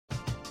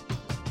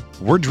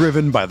We're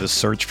driven by the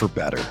search for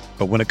better.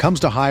 But when it comes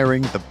to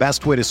hiring, the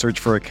best way to search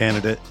for a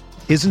candidate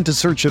isn't to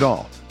search at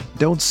all.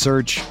 Don't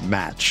search,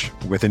 match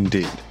with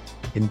Indeed.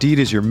 Indeed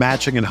is your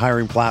matching and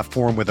hiring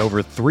platform with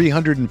over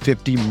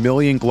 350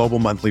 million global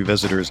monthly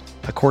visitors,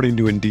 according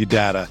to Indeed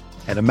data,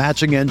 and a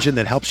matching engine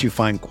that helps you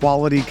find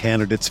quality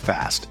candidates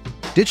fast.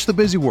 Ditch the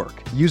busy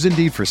work. Use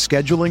Indeed for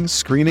scheduling,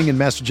 screening, and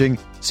messaging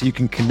so you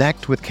can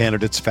connect with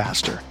candidates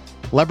faster.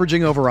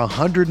 Leveraging over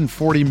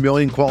 140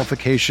 million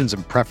qualifications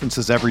and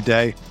preferences every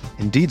day,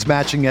 Indeed's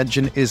matching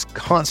engine is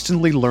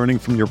constantly learning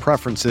from your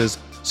preferences,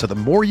 so the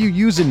more you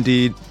use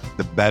Indeed,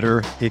 the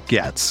better it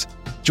gets.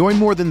 Join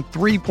more than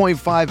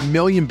 3.5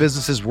 million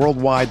businesses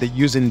worldwide that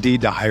use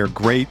Indeed to hire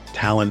great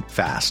talent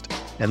fast.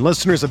 And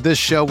listeners of this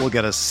show will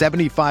get a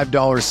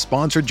 $75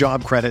 sponsored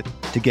job credit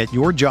to get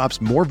your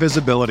jobs more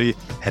visibility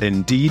at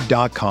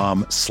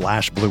Indeed.com/Blue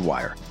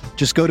Wire.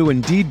 Just go to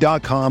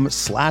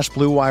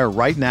Indeed.com/Blue Wire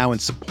right now and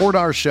support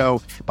our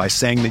show by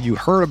saying that you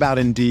heard about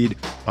Indeed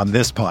on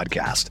this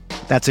podcast.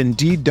 That's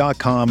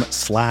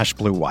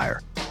Indeed.com/Blue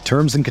Wire.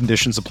 Terms and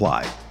conditions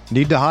apply.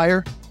 Need to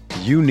hire?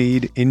 You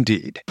need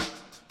Indeed.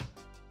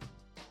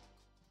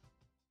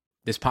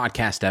 This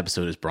podcast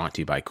episode is brought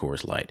to you by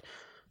Coors Light.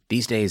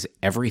 These days,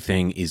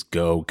 everything is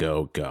go,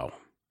 go, go.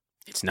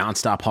 It's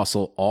nonstop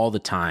hustle all the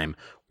time.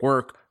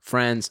 Work,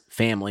 friends,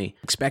 family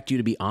expect you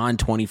to be on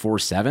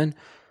 24/7.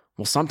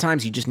 Well,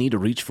 sometimes you just need to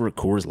reach for a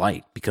Coors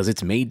Light because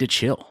it's made to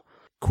chill.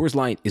 Coors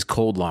Light is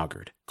cold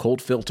lagered,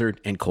 cold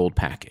filtered, and cold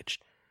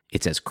packaged.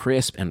 It's as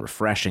crisp and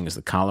refreshing as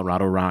the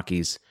Colorado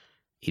Rockies.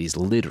 It is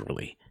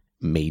literally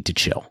made to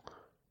chill.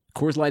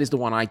 Coors Light is the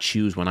one I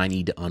choose when I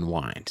need to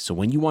unwind. So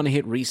when you want to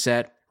hit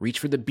reset, reach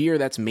for the beer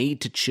that's made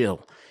to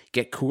chill.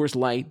 Get Coors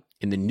Light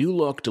in the new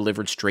look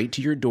delivered straight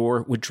to your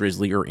door with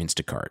Drizzly or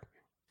Instacart.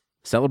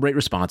 Celebrate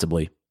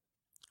responsibly.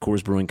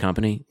 Coors Brewing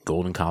Company,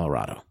 Golden,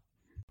 Colorado.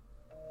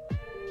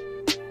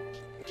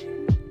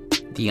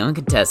 The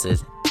Uncontested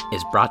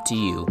is brought to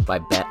you by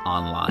Bet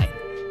Online.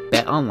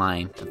 Bet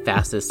Online, the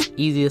fastest,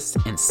 easiest,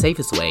 and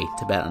safest way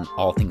to bet on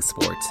all things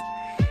sports.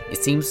 It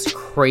seems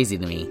crazy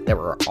to me that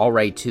we're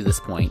already to this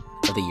point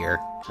of the year.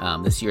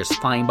 This year's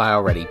flying by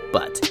already,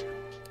 but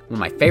one of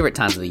my favorite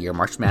times of the year,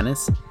 March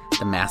Madness,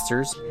 the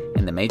Masters,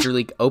 and the Major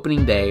League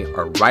Opening Day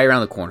are right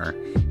around the corner,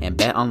 and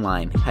Bet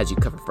Online has you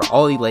covered for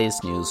all the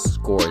latest news,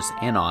 scores,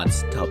 and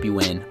odds to help you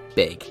win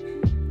big.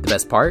 The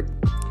best part?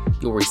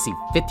 You'll receive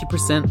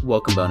 50%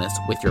 welcome bonus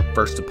with your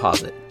first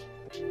deposit.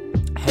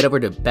 Head over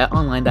to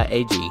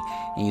betonline.ag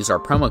and use our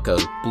promo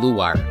code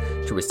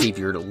BLUEWIRE to receive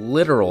your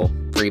literal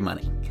free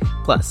money.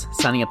 Plus,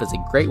 signing up is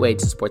a great way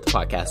to support the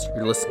podcast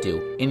you're listening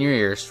to in your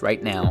ears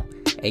right now,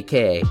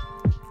 aka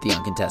The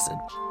Uncontested.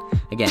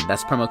 Again,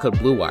 that's promo code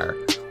BLUEWIRE,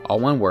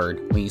 all one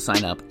word, when you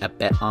sign up at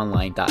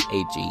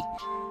betonline.ag.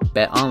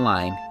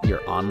 BetOnline,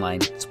 your online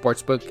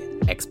sportsbook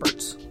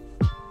experts.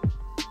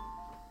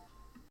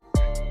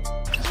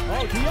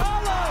 Oh,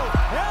 Diallo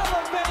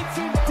elevates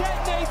and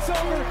detonates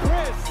over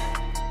Chris.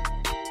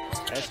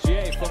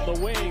 SGA from the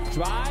wing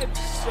drives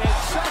and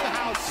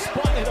somehow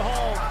spun it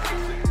home.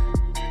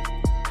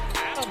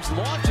 Adams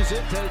launches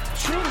it to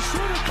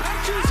shooter,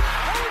 catches,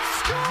 and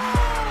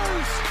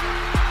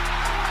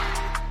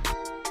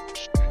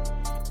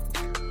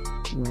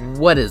scores!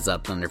 What is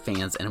up, Thunder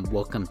fans, and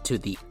welcome to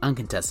the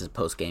Uncontested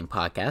Postgame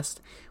Podcast.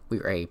 We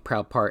are a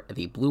proud part of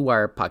the Blue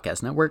Wire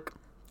Podcast Network.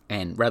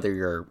 And whether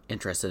you're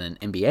interested in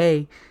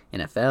NBA,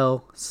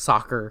 NFL,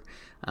 soccer,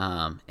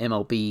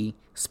 MLB,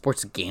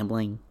 sports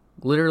gambling,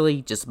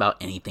 literally just about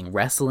anything,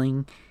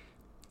 wrestling,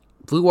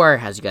 Blue Wire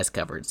has you guys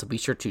covered. So be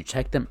sure to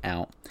check them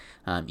out.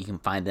 You can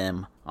find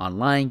them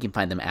online. You can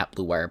find them at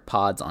Blue Wire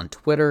Pods on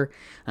Twitter.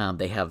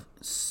 They have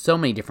so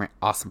many different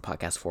awesome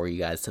podcasts for you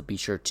guys. So be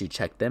sure to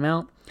check them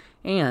out.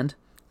 And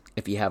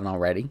if you haven't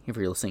already, if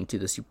you're listening to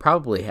this, you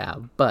probably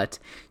have, but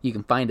you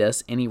can find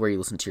us anywhere you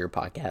listen to your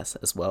podcast,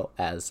 as well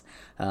as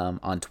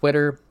on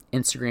Twitter,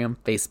 Instagram,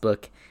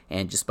 Facebook,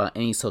 and just about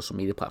any social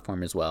media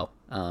platform as well.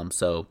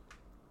 So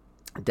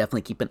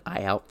definitely keep an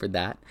eye out for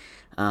that.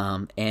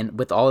 And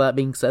with all that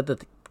being said,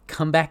 the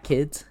comeback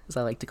kids, as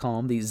I like to call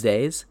them these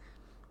days,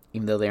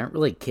 even though they aren't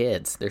really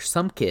kids, there's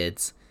some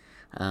kids,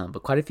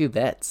 but quite a few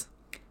vets.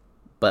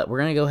 But we're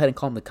going to go ahead and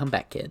call them the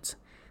comeback kids.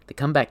 The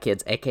comeback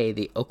kids, aka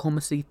the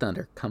Oklahoma City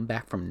Thunder, come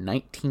back from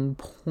 19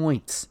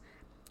 points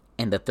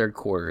in the third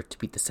quarter to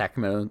beat the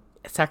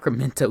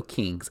Sacramento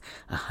Kings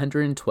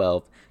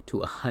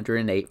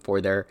 112-108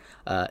 for their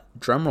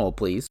drum roll,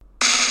 please.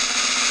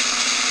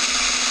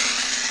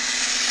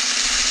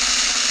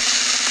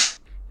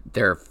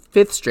 Their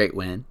fifth straight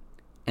win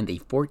and the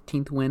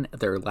 14th win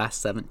of their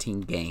last 17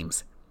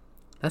 games.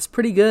 That's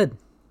pretty good,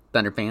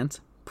 Thunder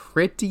fans.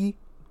 Pretty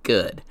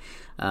good.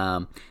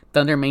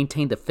 Thunder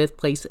maintained the fifth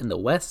place in the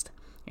West,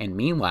 and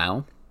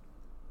meanwhile,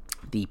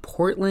 the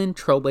Portland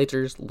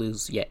Trailblazers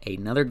lose yet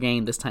another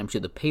game, this time to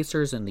the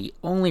Pacers, and the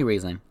only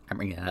reason I'm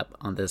bringing it up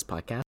on this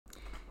podcast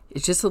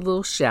is just a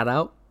little shout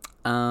out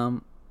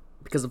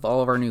because of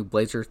all of our new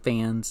Blazer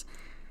fans,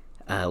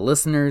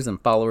 listeners,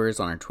 and followers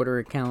on our Twitter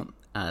account.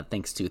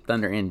 Thanks to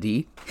Thunder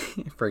ND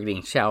for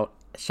getting shout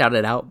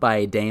shouted out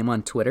by Dame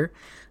on Twitter.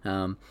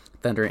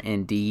 Thunder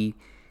and D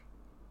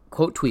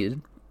quote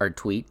tweeted our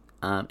tweet.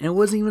 And it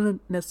wasn't even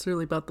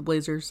necessarily about the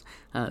Blazers.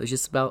 It was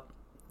just about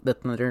the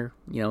Thunder,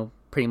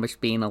 pretty much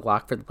being a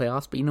lock for the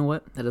playoffs. But you know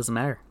what? That doesn't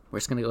matter. We're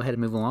just going to go ahead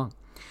and move along.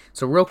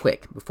 So real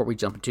quick, before we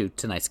jump into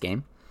tonight's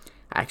game,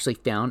 I actually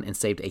found and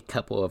saved a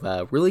couple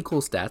of really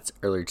cool stats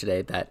earlier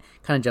today that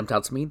kind of jumped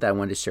out to me that I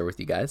wanted to share with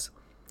you guys.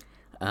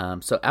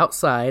 So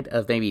outside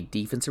of maybe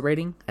defensive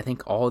rating, I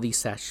think all of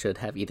these stats should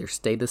have either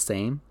stayed the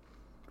same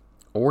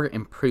or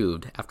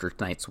improved after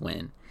tonight's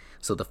win.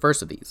 So the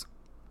first of these,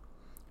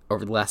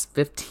 over the last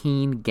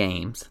 15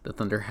 games, the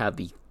Thunder have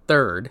the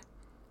third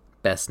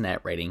best net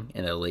rating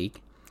in the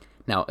league.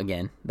 Now,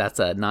 again, that's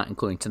not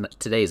including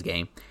today's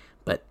game,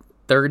 but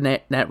third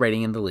net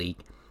rating in the league,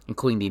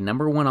 including the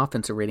number 1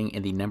 offensive rating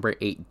and the number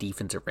 8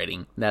 defensive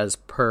rating. That is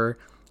per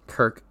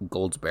Kirk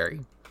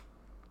Goldsberry.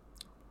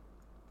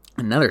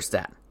 Another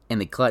stat, in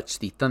the clutch,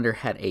 the Thunder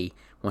had a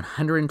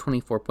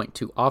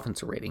 124.2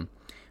 offensive rating,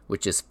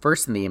 which is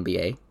first in the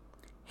NBA.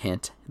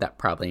 Hint, that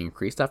probably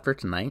increased after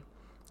tonight.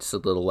 Just a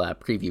little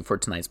preview for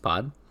tonight's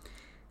pod.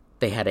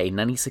 They had a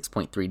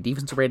 96.3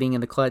 defensive rating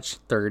in the clutch,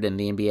 third in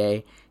the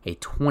NBA, a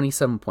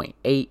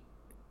 27.8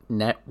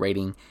 net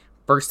rating,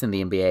 first in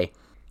the NBA,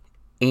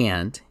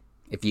 and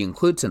if you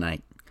include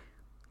tonight,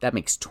 that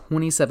makes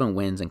 27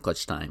 wins in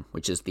clutch time,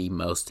 which is the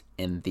most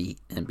in the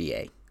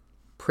NBA.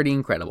 Pretty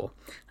incredible.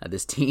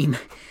 This team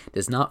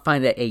does not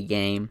find it a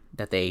game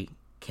that they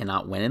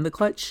cannot win in the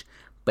clutch,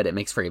 but it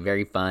makes for a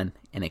very fun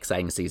and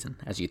exciting season,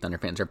 as you Thunder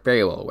fans are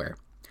very well aware.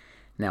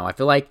 Now, I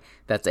feel like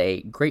that's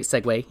a great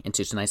segue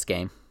into tonight's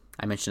game.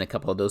 I mentioned a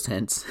couple of those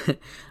hints.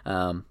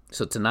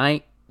 So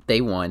tonight,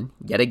 they won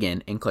yet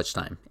again in clutch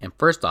time. And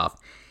first off,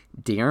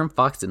 De'Aaron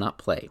Fox did not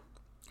play.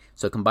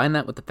 So combine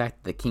that with the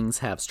fact that the Kings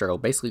have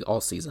struggled basically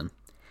all season.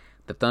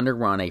 The Thunder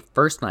were on a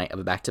first night of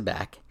a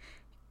back-to-back,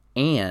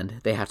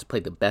 and they have to play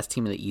the best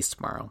team in the East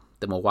tomorrow,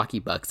 the Milwaukee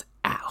Bucks,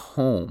 at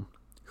home,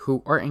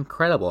 who are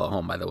incredible at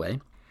home, by the way.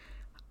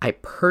 I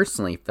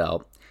personally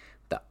felt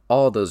that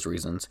all those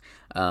reasons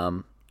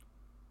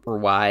were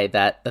why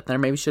that the Thunder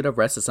maybe should have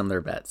rested some of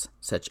their vets,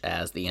 such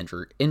as the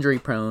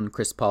injury-prone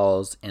Chris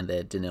Pauls and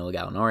the Danilo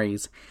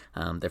Gallinari's.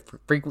 The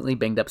frequently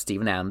banged-up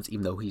Steven Adams,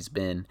 even though he's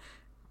been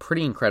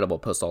pretty incredible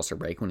post-All-Star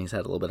break when he's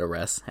had a little bit of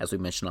rest, as we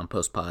mentioned on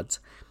post-pods,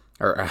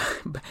 or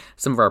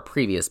some of our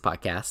previous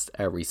podcasts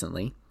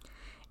recently.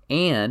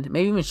 And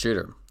maybe even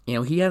Schroeder.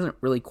 He hasn't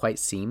really quite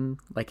seemed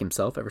like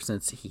himself ever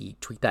since he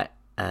tweaked that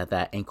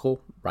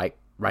ankle right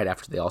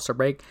after the All-Star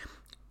break.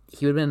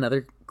 He would have been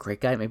another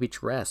great guy maybe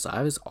to rest. So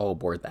I was all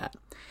aboard that.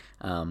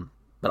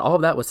 But all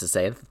of that was to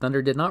say that the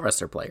Thunder did not rest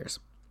their players.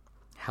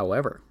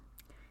 However,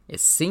 it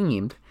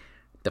seemed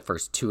the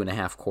first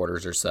 2.5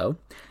 quarters or so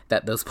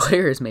that those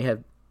players may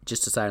have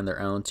just decided on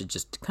their own to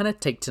just kind of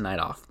take tonight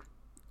off.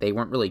 They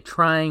weren't really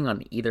trying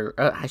on either,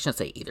 I shouldn't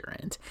say either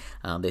end.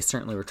 They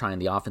certainly were trying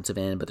the offensive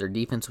end, but their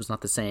defense was not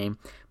the same.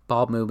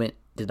 Ball movement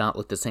did not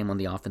look the same on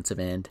the offensive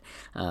end.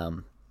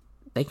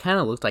 They kind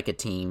of looked like a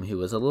team who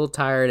was a little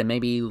tired and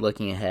maybe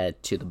looking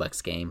ahead to the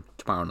Bucks game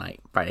tomorrow night,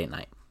 Friday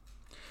night.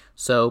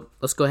 So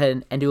let's go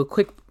ahead and do a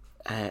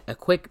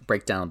quick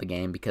breakdown of the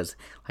game because,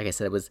 like I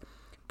said, it was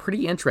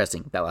pretty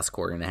interesting that last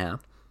quarter and a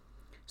half.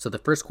 So the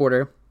first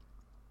quarter,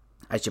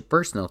 I should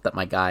first note that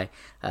my guy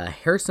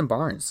Harrison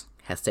Barnes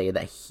has stated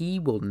that he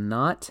will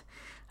not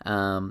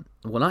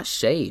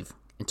shave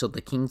until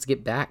the Kings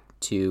get back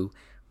to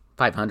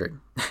 500.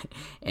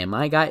 And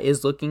my guy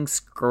is looking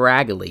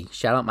scraggly.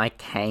 Shout out my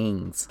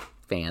Kings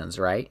fans,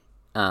 right?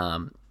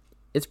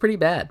 It's pretty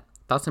bad.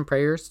 Thoughts and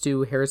prayers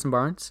to Harrison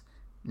Barnes?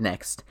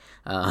 Next.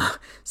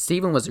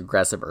 Steven was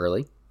aggressive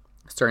early,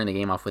 starting the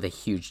game off with a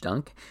huge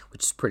dunk,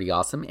 which is pretty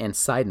awesome. And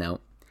side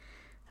note,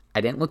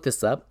 I didn't look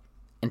this up,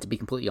 and to be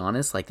completely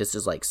honest, this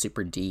is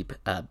super deep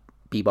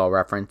b-ball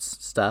reference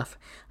stuff.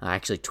 I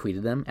actually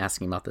tweeted them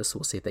asking about this, so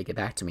we'll see if they get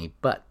back to me.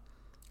 But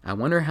I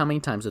wonder how many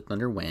times the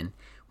Thunder win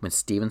when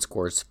Steven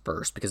scores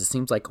first, because it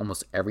seems like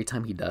almost every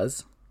time he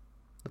does,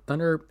 the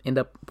Thunder end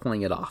up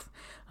pulling it off.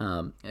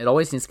 It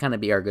always seems to kind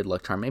of be our good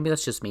luck charm. Maybe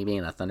that's just me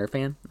being a Thunder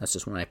fan. That's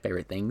just one of my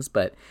favorite things.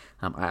 But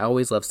I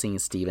always love seeing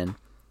Steven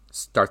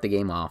start the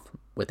game off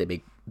with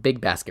a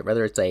big basket,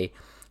 whether it's a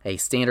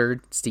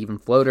standard Steven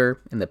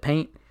floater in the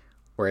paint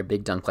or a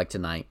big dunk like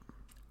tonight.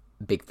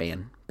 Big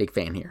fan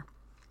here.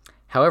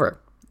 However,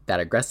 that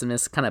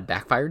aggressiveness kind of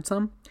backfired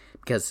some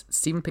because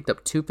Steven picked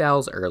up 2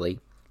 fouls early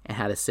and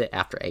had to sit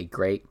after a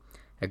great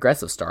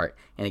aggressive start.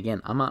 And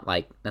again, I'm not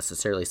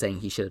necessarily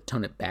saying he should have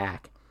toned it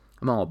back.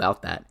 I'm all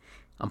about that.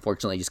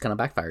 Unfortunately, just kind of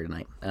backfired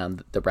tonight.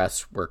 The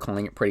refs were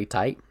calling it pretty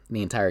tight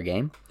the entire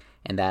game,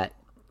 and that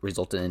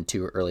resulted in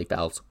 2 early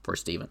fouls for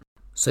Steven.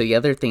 So the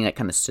other thing that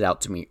kind of stood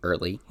out to me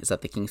early is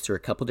that the Kings threw a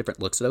couple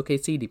different looks at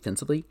OKC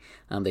defensively.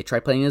 They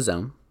tried playing a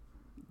zone.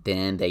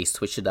 Then they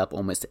switched it up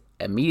almost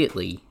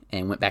immediately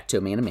and went back to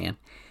a man-to-man.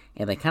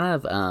 And they kind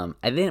of,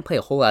 I didn't play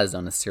a whole lot of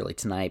zone necessarily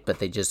tonight, but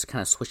they just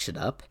kind of switched it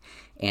up.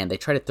 And they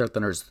tried to throw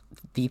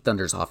the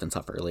Thunder's offense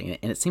off early,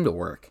 and it seemed to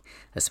work,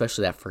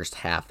 especially that first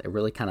half. It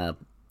really kind of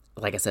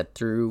like I said,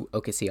 threw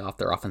OKC off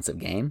their offensive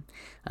game,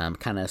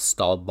 kind of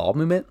stalled ball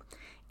movement,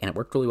 and it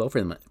worked really well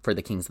for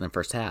the Kings in the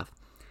first half.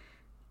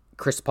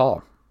 Chris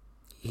Paul,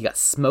 he got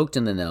smoked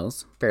in the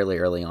nose fairly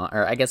early on,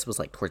 or I guess it was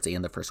like towards the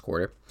end of the first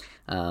quarter,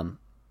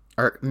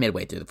 or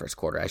midway through the first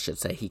quarter, I should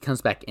say. He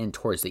comes back in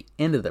towards the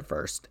end of the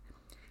first.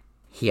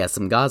 He has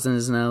some gauze in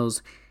his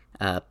nose,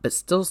 but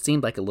still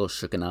seemed like a little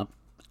shooken up,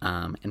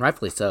 and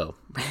rightfully so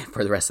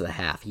for the rest of the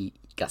half. He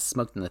got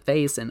smoked in the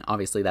face, and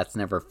obviously that's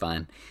never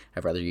fun.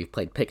 Whether you've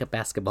played pickup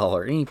basketball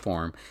or any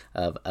form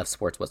of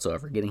sports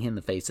whatsoever, getting hit in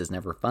the face is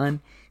never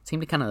fun. It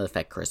seemed to kind of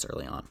affect Chris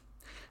early on.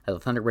 The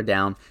Thunder were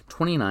down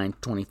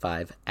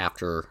 29-25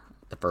 after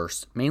the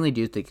first, mainly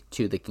due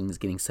to the Kings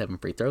getting 7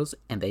 free throws,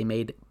 and they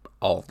made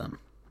all of them.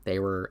 They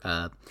were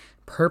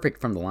perfect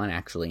from the line,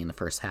 actually, in the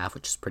first half,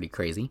 which is pretty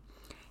crazy.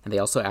 And they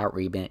also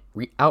out-rebounded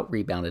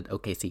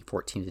OKC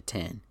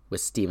 14-10,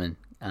 with Steven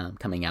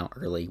coming out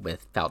early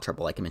with foul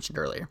trouble, like I mentioned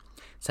earlier.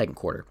 Second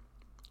quarter,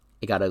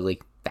 it got ugly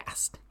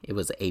fast. It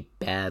was a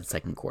bad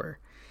second quarter.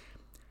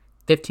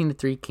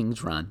 15-3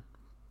 Kings run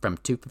from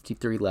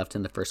 2:53 left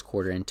in the first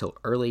quarter until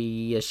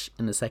early-ish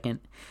in the second.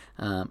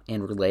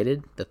 And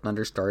related, the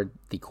Thunder started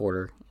the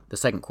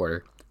second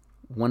quarter,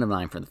 1 of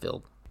 9 from the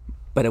field.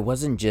 But it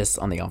wasn't just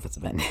on the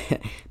offensive end.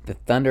 The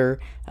Thunder,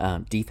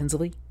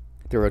 defensively,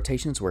 their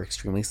rotations were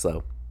extremely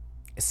slow,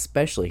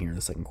 especially here in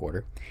the second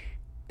quarter.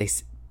 They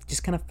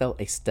just kind of felt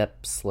a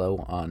step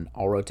slow on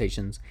all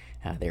rotations.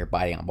 They were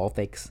biting on ball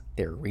fakes.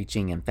 They were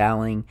reaching and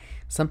fouling.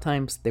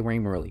 Sometimes they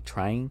weren't even really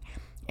trying.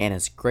 And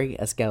as great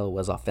as Gallo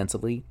was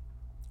offensively,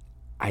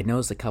 I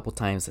noticed a couple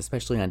times,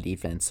 especially on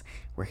defense,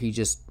 where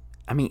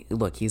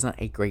look, he's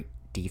not a great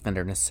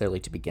defender necessarily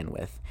to begin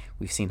with.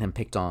 We've seen him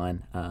picked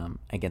on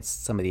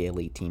against some of the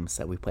elite teams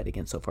that we've played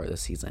against so far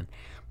this season.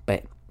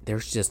 But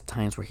there's just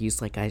times where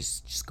he's like,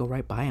 guys, just go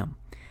right by him.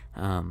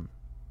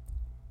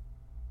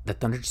 The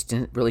Thunder just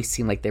didn't really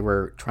seem like they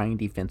were trying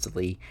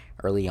defensively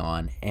early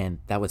on, and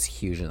that was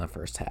huge in the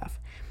first half.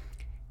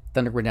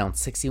 Thunder were down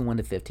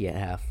 61-50 at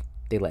half.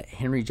 They let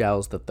Henry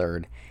Giles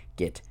III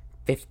get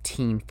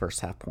 15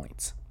 first half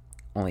points,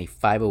 only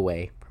 5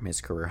 away from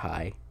his career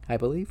high, I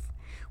believe,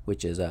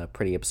 which is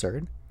pretty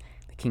absurd.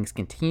 The Kings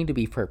continue to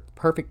be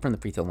perfect from the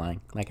free throw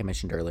line. Like I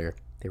mentioned earlier,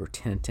 they were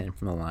 10-10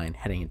 from the line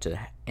heading into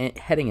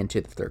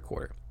the third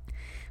quarter.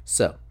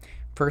 So,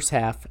 first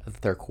half of the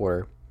third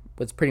quarter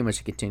was pretty much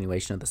a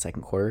continuation of the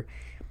second quarter.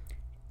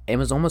 It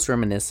was almost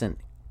reminiscent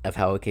of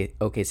how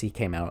OKC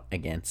came out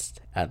against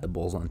the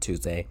Bulls on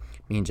Tuesday.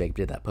 Me and Jake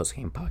did that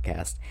post-game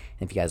podcast.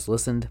 And if you guys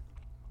listened,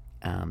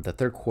 the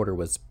third quarter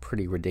was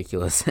pretty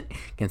ridiculous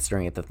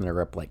considering that the Thunder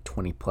were up like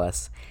 20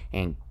 plus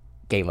and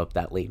gave up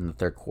that lead in the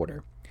third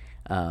quarter.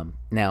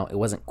 Now, it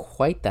wasn't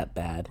quite that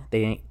bad.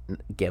 They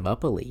didn't give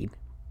up a lead,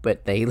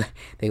 but they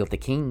let the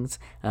Kings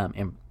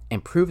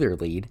improve their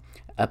lead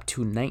up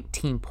to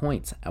 19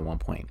 points at one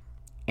point.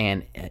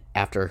 And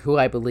after who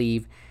I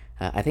believe,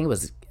 I think it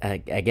was,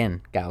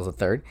 again, Giles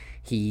III,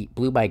 he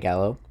blew by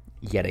Gallo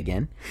yet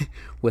again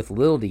with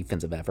little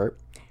defensive effort.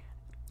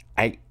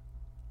 I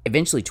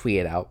eventually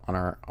tweeted out on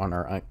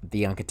our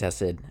the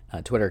Uncontested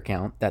Twitter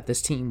account that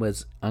this team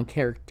was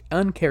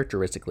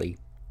uncharacteristically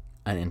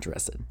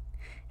uninterested.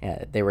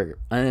 They were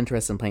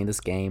uninterested in playing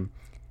this game.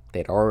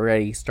 They'd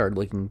already started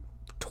looking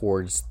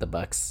towards the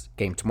Bucks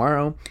game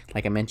tomorrow.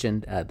 Like I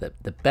mentioned,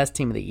 the best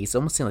team in the East. It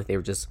almost seemed like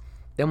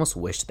they almost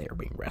wished they were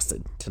being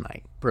rested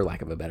tonight, for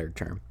lack of a better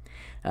term.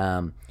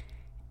 And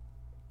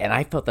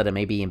I felt that it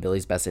may be in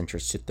Billy's best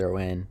interest to throw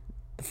in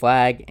the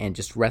flag and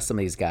just rest some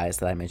of these guys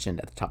that I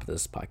mentioned at the top of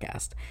this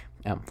podcast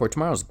for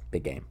tomorrow's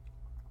big game.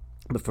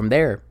 But from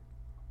there,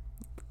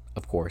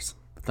 of course,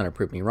 the Thunder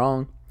proved me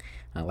wrong.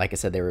 Like I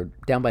said, they were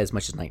down by as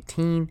much as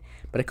 19,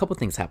 but a couple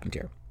things happened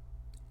here.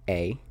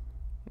 A,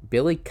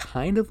 Billy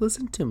kind of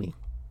listened to me.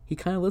 He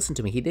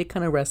did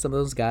kind of rest some of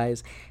those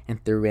guys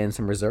and threw in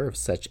some reserves,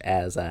 such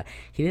as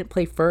he didn't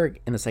play Ferg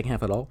in the second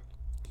half at all.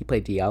 He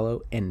played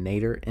Diallo and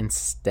Nader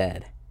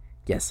instead.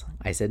 Yes,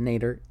 I said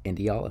Nader and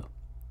Diallo.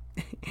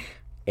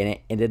 And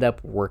it ended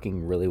up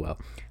working really well.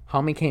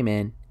 Homie came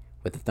in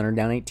with the Thunder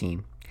down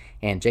 18,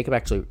 and Jacob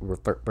actually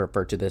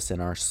referred to this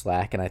in our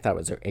Slack, and I thought it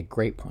was a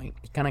great point.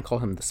 He kind of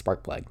called him the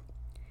spark plug,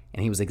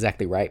 and he was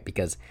exactly right,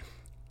 because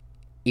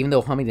even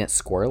though Homie didn't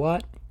score a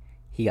lot,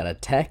 he got a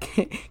tech,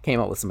 came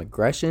out with some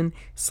aggression,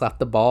 slapped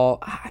the ball,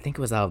 I think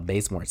it was out of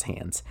Bazemore's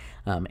hands,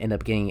 ended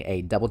up getting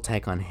a double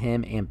tech on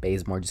him, and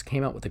Bazemore just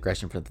came out with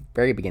aggression from the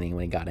very beginning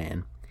when he got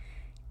in,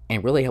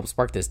 and really helped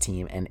spark this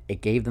team, and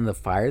it gave them the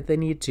fire they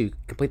needed to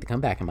complete the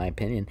comeback, in my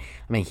opinion.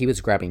 I mean, he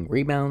was grabbing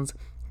rebounds,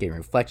 getting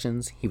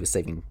reflections, he was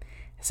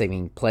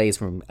saving plays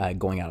from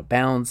going out of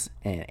bounds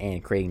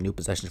and creating new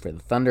possessions for the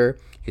Thunder.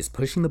 He was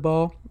pushing the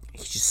ball.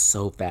 He's just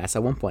so fast.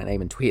 At one point, I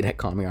even tweeted at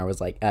Calmier. I was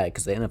like,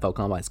 because the NFL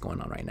Combine is going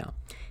on right now,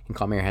 and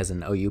Calmier has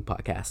an OU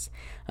podcast.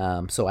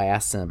 So I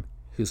asked him,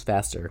 who's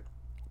faster,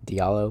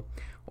 Diallo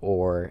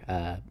or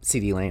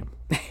CeeDee Lamb?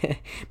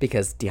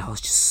 Because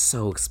Diallo's just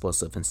so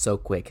explosive and so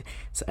quick.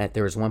 So,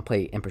 there was one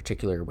play in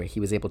particular where he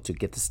was able to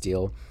get the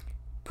steal,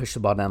 push the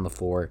ball down the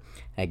floor,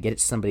 get it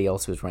to somebody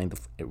else who was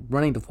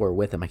running the floor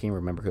with him. I can't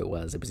remember who it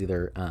was. It was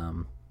either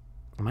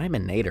it might have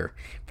been Nader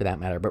for that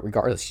matter. But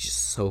regardless, he's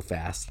just so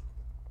fast.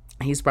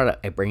 He's brought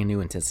a brand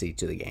new intensity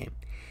to the game.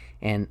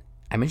 And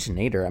I mentioned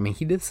Nader. I mean,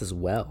 he did this as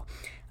well.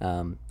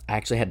 I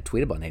actually had a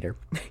tweet about Nader.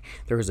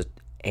 There was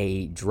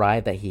a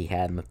drive that he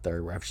had in the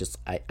third where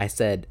I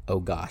said, oh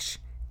gosh,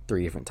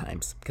 3 different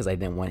times because I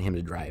didn't want him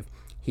to drive.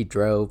 He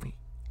drove.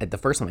 The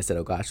first time I said,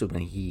 oh gosh, was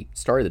when he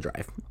started the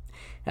drive.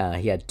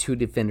 He had 2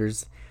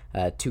 defenders,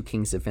 2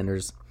 Kings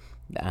defenders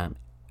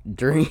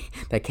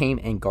that came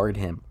and guarded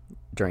him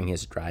during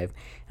his drive.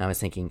 And I was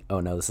thinking, oh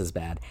no, this is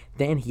bad.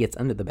 Then he gets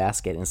under the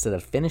basket. Instead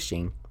of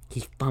finishing,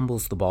 he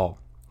fumbles the ball.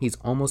 He's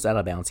almost out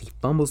of bounds. He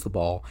fumbles the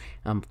ball.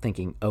 I'm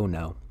thinking, oh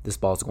no, this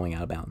ball's going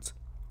out of bounds.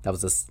 That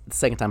was the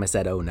second time I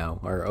said, oh no,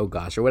 or oh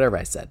gosh, or whatever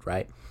I said,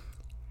 right?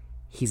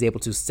 He's able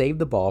to save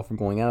the ball from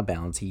going out of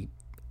bounds. He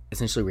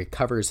essentially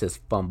recovers his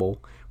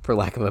fumble, for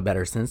lack of a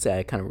better sense,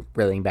 kind of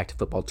relating back to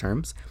football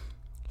terms.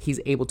 He's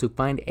able to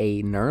find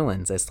a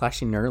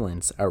slashing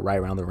Nerlens right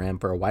around the rim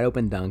for a wide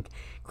open dunk,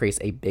 creates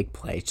a big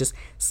play. It's just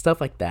stuff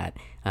like that.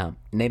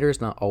 Nader is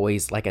not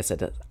always, like I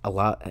said, a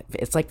lot.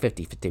 It's like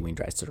 50-50 when he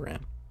drives to the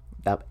rim.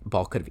 That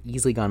ball could have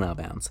easily gone out of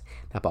bounds.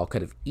 That ball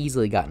could have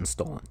easily gotten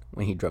stolen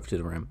when he drove to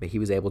the rim, but he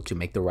was able to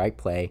make the right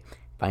play,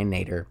 find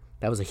Nader.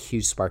 That was a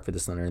huge spark for the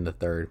Thunder in the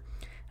third.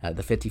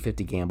 The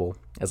 50-50 gamble,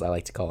 as I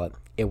like to call it,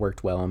 it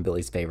worked well in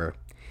Billy's favor.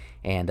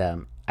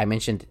 And I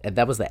mentioned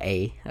that was the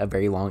A, a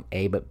very long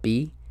A, but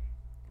B,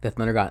 the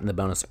Thunder got in the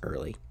bonus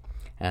early.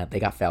 They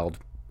got fouled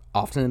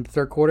often in the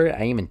third quarter.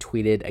 I even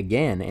tweeted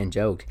again and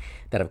joked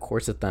that, of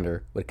course, the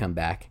Thunder would come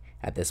back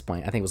at this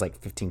point. I think it was like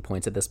 15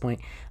 points at this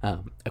point.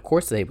 Of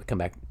course, they would come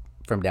back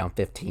from down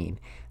 15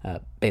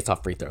 based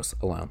off free throws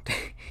alone.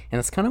 And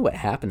that's kind of what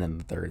happened in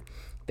the third.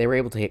 They were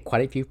able to hit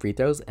quite a few free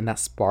throws, and that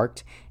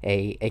sparked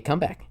a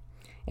comeback.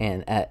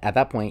 And at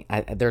that point,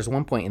 there's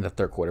one point in the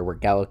third quarter where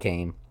Gallo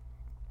came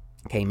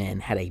in,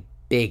 had a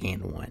big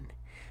and one.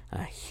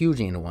 A huge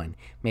and one,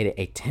 made it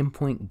a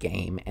 10-point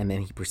game, and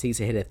then he proceeds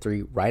to hit a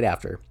 3 right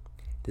after.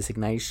 This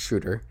ignites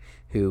Schroeder,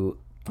 who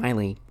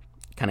finally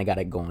kind of got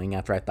it going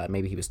after I thought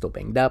maybe he was still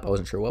banged up. I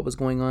wasn't sure what was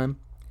going on.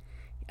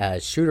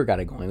 Schroeder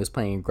got it going, was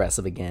playing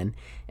aggressive again,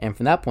 and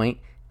from that point,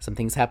 some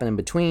things happened in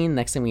between.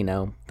 Next thing we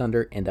know,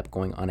 Thunder end up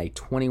going on a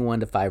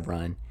 21-5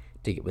 run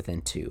to get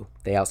within 2.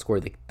 They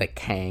outscored the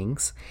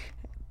Kangs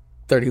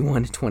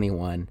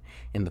 31-21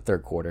 in the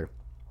third quarter.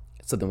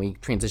 So then we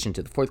transition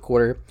to the fourth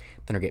quarter.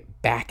 Thunder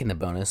get back in the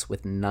bonus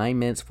with 9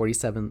 minutes,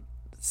 47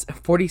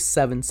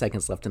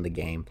 seconds left in the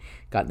game.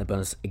 Got in the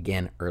bonus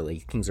again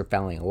early. Kings are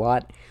fouling a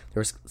lot.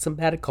 There was some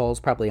bad calls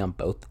probably on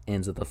both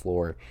ends of the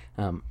floor.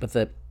 But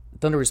the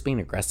Thunder was being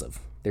aggressive.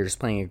 They're just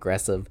playing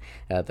aggressive.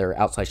 Their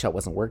outside shot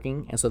wasn't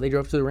working, and so they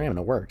drove to the rim, and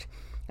it worked.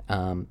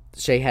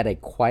 Shea had a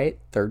quiet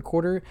third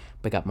quarter,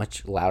 but got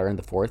much louder in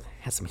the fourth.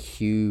 Had some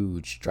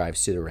huge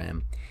drives to the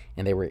rim,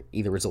 and they were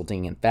either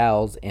resulting in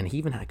fouls, and he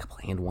even had a couple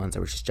of and ones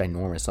that were just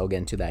ginormous. I'll get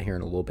into that here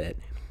in a little bit.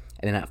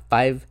 And then at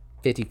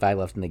 5:55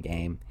 left in the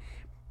game,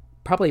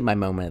 probably my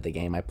moment of the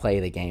game, my play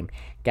of the game,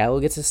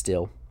 Gallo gets a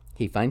steal.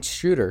 He finds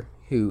Schroeder,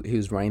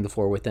 who's running the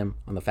floor with him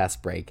on the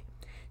fast break.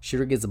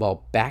 Schroeder gives the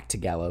ball back to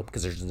Gallo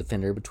because there's a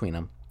defender between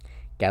them.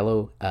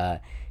 Gallo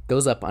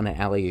goes up on an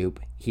alley-oop.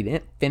 He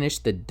didn't finish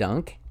the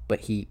dunk,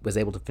 but he was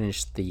able to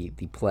finish the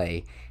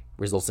play.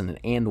 Results in an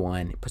and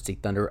one, puts the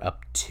Thunder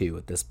up 2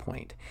 at this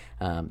point.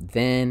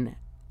 Then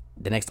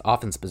the next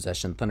offense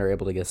possession, Thunder are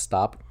able to get a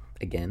stop.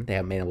 Again, they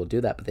haven't been able to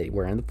do that, but they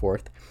were in the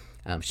fourth.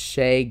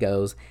 Shea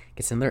gets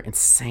in there,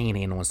 insane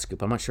and one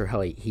scoop. I'm not sure how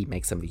he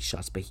makes some of these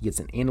shots, but he gets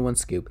an and one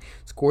scoop,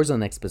 scores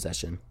on the next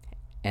possession.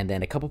 And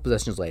then a couple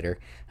possessions later,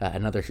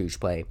 another huge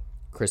play.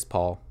 Chris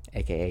Paul,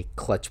 a.k.a.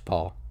 Clutch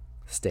Paul.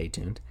 Stay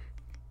tuned.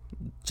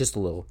 Just a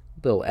little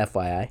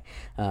FYI.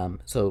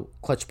 So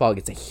Clutch Paul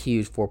gets a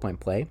huge 4-point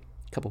play.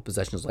 A couple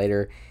possessions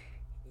later,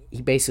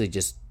 he basically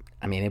just,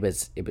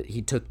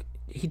 he took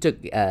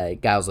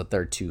Giles the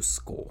third to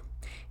school,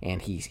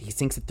 and he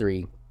sinks a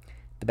 3.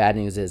 The bad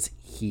news is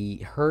he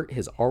hurt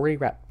his already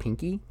wrapped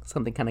pinky.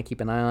 Something kind of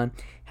keep an eye on.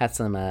 Had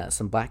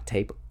some black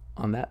tape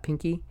on that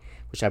pinky,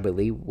 which I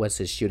believe was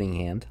his shooting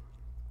hand.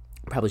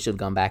 Probably should have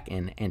gone back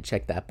and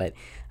checked that, but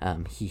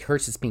he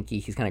hurts his pinky.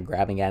 He's kind of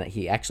grabbing at it.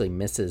 He actually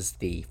misses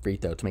the free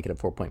throw to make it a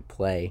 4-point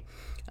play,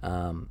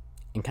 and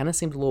kind of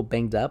seemed a little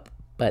banged up,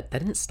 but that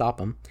didn't stop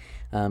him.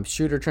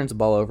 Schroeder turns the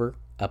ball over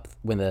up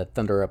when the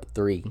Thunder are up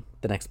 3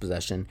 the next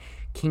possession.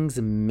 Kings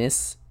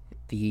miss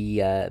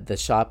the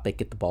shot, but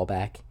get the ball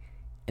back,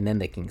 and then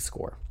the Kings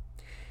score.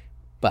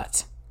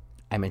 But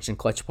I mentioned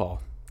Clutch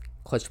Paul.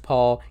 Clutch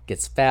Paul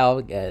gets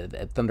fouled.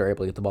 Thunder are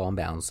able to get the ball in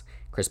bounds.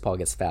 Chris Paul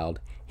gets fouled,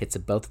 hits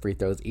at both free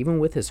throws, even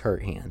with his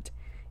hurt hand.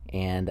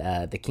 And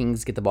the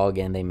Kings get the ball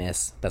again. They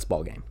miss. That's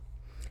ball game.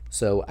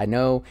 So I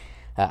know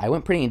I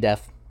went pretty in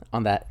depth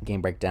on that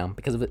game breakdown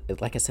because of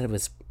it. Like I said, it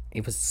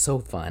was so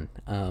fun,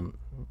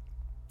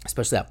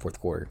 especially that fourth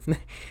quarter.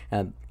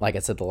 Like I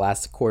said, the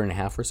last quarter and a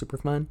half were super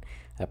fun.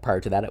 Prior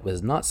to that, it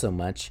was not so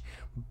much.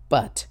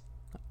 But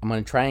I'm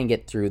going to try and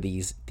get through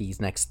these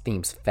next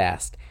themes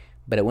fast,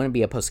 but it wouldn't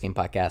be a post-game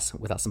podcast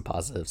without some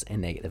positives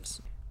and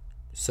negatives.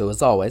 So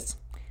as always,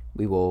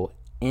 we will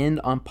end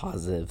on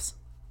positives.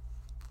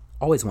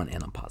 Always want to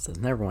end on positives.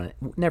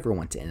 Never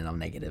want to end on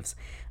negatives.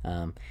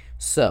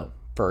 So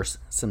first,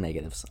 some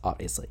negatives,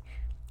 obviously.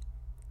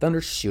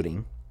 Thunder's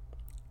shooting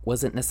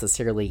wasn't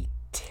necessarily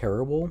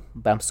terrible,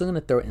 but I'm still going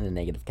to throw it in the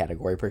negative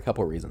category for a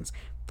couple of reasons.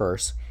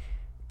 First,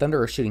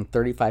 Thunder are shooting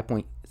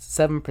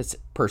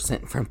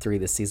 35.7% from three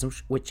this season,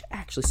 which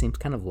actually seems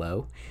kind of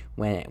low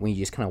when you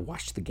just kind of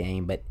watch the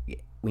game. But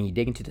when you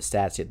dig into the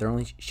stats, they're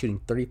only shooting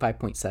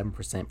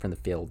 35.7% from the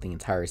field the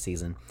entire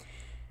season.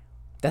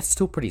 That's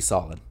still pretty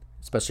solid,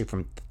 especially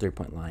from the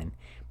three-point line.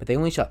 But they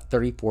only shot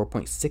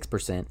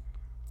 34.6%,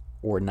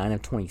 or 9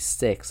 of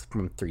 26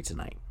 from three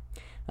tonight.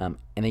 And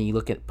then you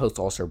look at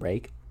post-All-Star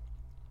break.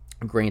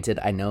 Granted,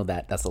 I know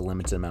that that's a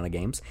limited amount of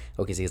games.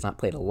 OKC has not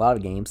played a lot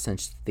of games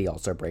since the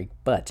All-Star break,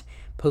 but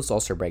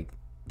post-All-Star break,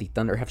 the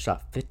Thunder have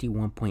shot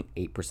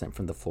 51.8%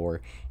 from the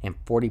floor and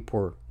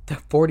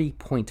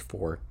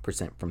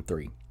 40.4% from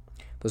three.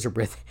 Those are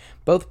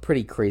both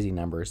pretty crazy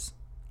numbers.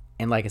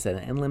 And like I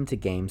said, in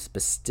limited games,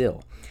 but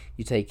still,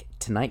 you take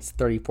tonight's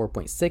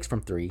 34.6 from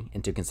three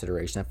into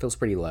consideration. That feels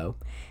pretty low,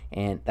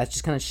 and that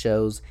just kind of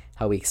shows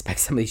how we expect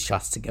some of these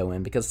shots to go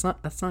in, because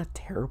that's not a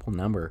terrible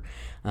number.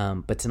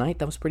 But tonight,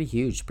 that was pretty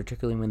huge,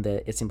 particularly when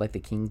it seemed like the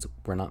Kings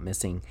were not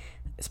missing,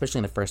 especially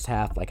in the first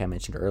half, like I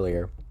mentioned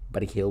earlier.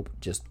 Buddy Hield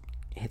just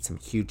hit some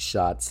huge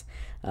shots,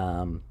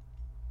 and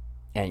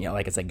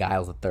like I said,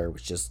 Giles III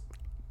was just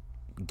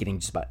getting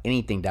just about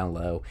anything down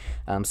low.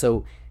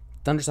 So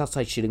Thunder's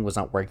outside shooting was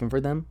not working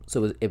for them,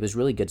 so it was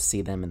really good to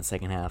see them in the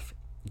second half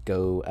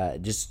go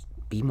just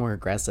be more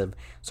aggressive,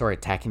 start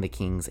attacking the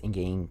Kings and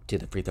getting to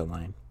the free throw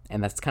line.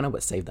 And that's kind of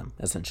what saved them,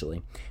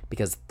 essentially,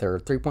 because their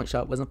three-point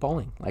shot wasn't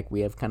falling like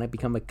we have kind of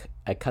become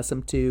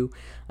accustomed to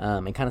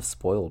and kind of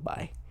spoiled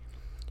by.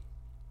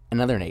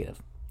 Another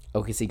negative,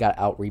 OKC got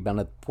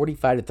out-rebounded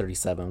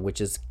 45-37,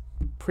 which is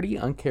pretty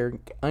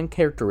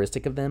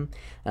uncharacteristic of them.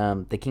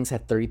 The Kings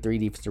had 33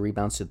 defensive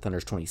rebounds to the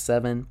Thunder's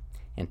 27,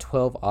 and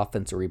 12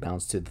 offensive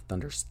rebounds to the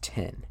Thunder's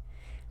 10.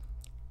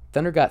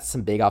 Thunder got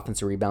some big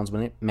offensive rebounds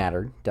when it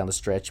mattered down the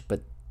stretch, but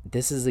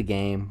this is a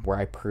game where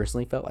I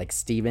personally felt like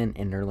Steven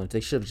and Nerlens, they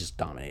should have just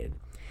dominated.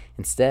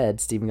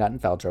 Instead, Steven got in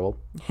foul trouble,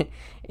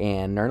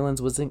 and Nerlens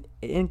was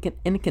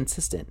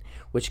inconsistent,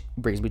 which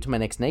brings me to my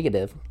next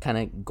negative, kind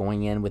of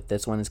going in with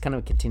this one. It's kind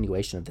of a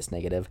continuation of this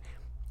negative.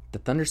 The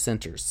Thunder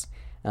centers.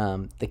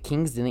 The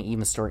Kings didn't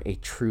even start a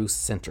true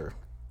center.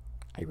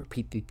 I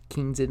repeat, the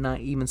Kings did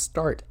not even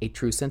start a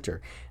true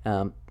center.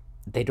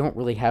 They don't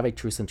really have a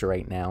true center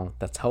right now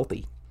that's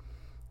healthy.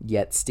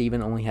 Yet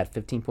Steven only had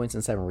 15 points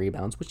and 7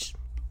 rebounds, which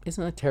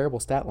isn't a terrible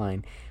stat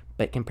line,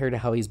 but compared to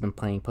how he's been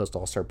playing post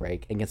All-Star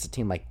break against a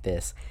team like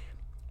this,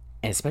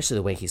 and especially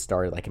the way he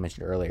started, like I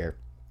mentioned earlier,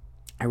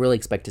 I really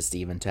expected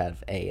Steven to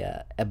have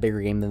a bigger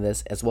game than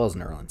this, as well as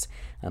Nerlens.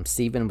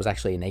 Steven was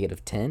actually a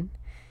negative 10.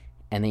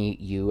 And then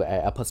you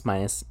a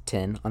plus-minus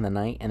 10 on the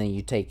night, and then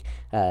you take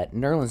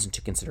Nerlens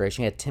into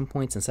consideration. He had 10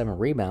 points and 7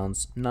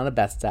 rebounds. Not a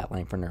bad stat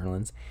line for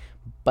Nerlens,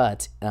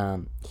 but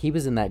he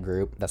was in that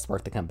group that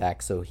sparked the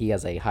comeback, so he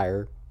has a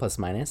higher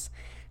plus-minus.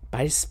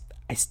 But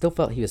I still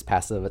felt he was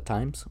passive at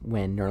times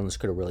when Nerlens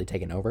could have really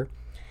taken over.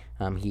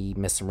 He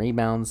missed some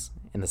rebounds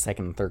in the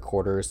second and third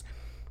quarters,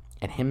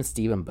 and him and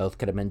Steven both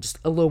could have been just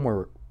a little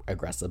more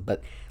aggressive.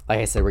 But like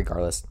I said,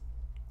 regardless,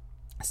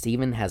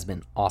 Steven has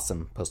been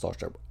awesome post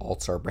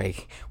All-Star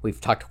break. We've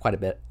talked quite a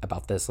bit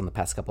about this on the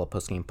past couple of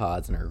post-game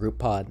pods and our group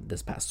pod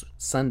this past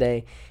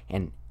Sunday,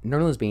 and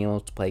Nerlens being able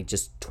to play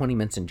just 20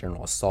 minutes in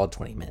general, a solid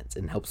 20 minutes,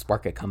 and help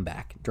spark a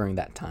comeback during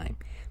that time.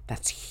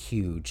 That's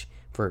huge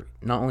for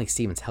not only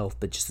Steven's health,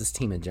 but just this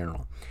team in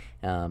general,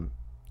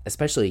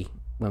 especially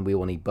when we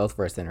will need both of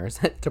our centers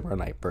tomorrow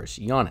night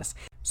versus Giannis.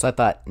 So I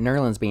thought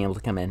Nerlens being able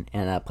to come in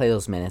and play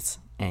those minutes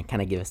and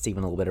kind of give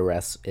Steven a little bit of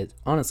rest, it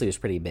honestly was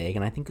pretty big,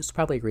 and I think it's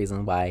probably a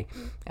reason why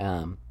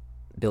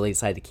Billy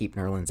decided to keep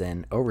Nerlens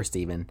in over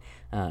Steven,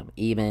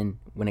 even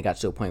when it got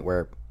to a point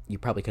where you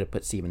probably could have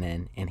put Steven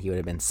in and he would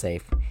have been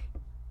safe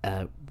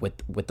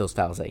with those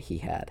fouls that he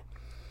had.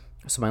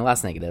 So my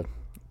last negative,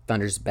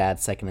 Thunder's bad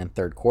second and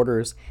third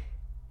quarters.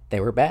 They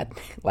were bad,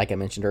 like I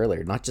mentioned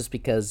earlier, not just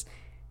because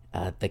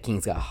the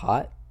Kings got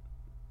hot,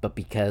 but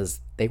because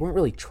they weren't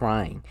really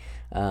trying.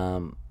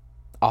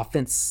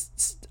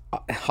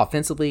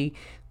 Offensively,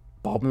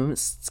 ball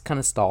movements kind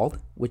of stalled,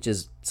 which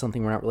is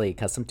something we're not really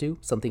accustomed to.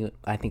 Something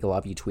I think a lot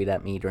of you tweet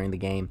at me during the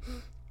game.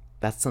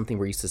 That's something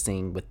we're used to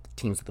seeing with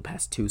teams of the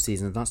past 2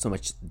 seasons, not so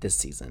much this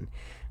season.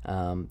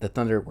 The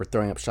Thunder were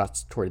throwing up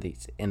shots toward the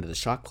end of the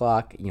shot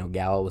clock.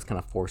 Gallo was kind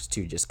of forced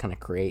to just kind of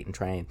create and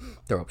try and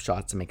throw up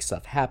shots and make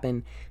stuff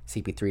happen.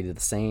 CP3 did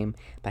the same.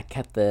 That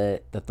kept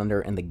the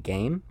Thunder in the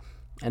game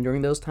and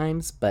during those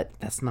times, but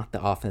that's not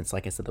the offense,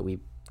 like I said, that we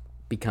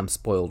become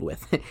spoiled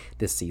with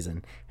this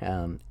season.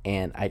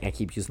 And I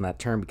keep using that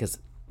term because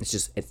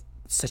it's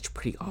such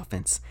pretty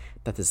offense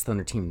that this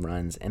Thunder team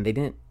runs, and they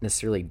didn't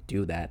necessarily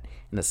do that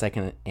in the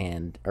second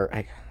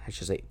I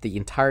should say the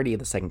entirety of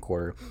the second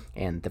quarter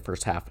and the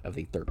first half of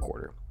the third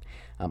quarter.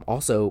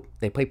 Also,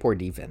 they play poor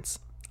defense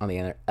on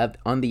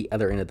the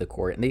other end of the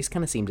court, and they just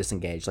kind of seem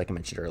disengaged, like I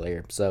mentioned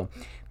earlier. So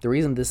the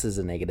reason this is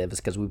a negative is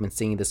because we've been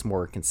seeing this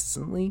more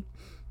consistently.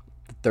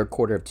 The third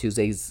quarter of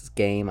Tuesday's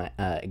game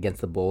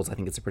against the Bulls, I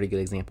think it's a pretty good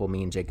example.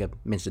 Me and Jacob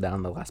mentioned that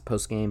on the last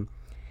post game.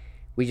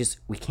 We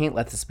can't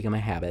let this become a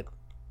habit,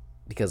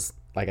 because,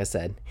 like I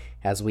said,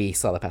 as we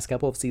saw the past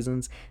couple of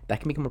seasons, that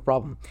can become a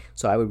problem.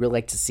 So I would really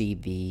like to see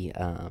the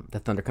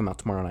Thunder come out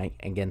tomorrow night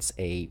against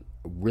a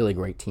really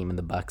great team in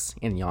the Bucks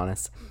and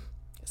Giannis.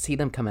 See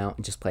them come out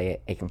and just play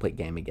a complete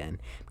game again,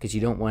 because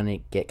you don't want to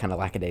get kind of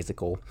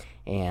lackadaisical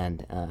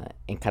and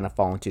kind of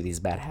fall into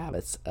these bad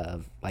habits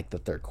of like the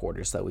third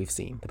quarters that we've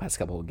seen the past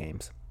couple of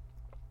games.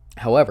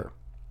 However,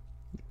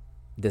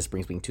 this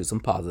brings me to some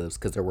positives,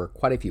 because there were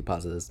quite a few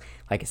positives,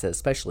 like I said,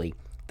 especially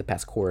the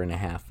past quarter and a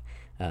half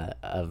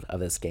of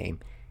this game.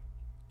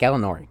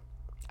 Gallinari,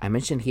 I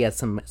mentioned he had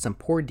some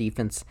poor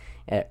defense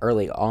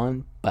early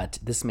on, but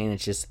this man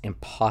is just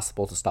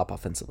impossible to stop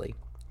offensively.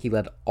 He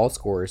led all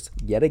scorers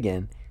yet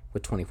again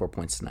with 24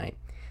 points tonight.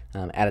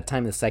 At a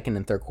time in the second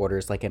and third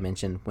quarters, like I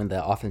mentioned, when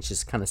the offense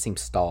just kind of seemed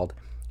stalled,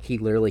 he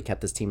literally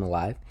kept his team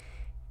alive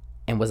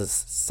and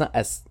was,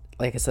 as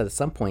like I said, at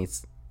some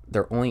points,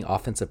 their only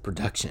offensive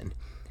production.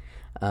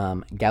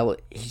 Gallo,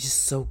 he's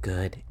just so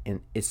good,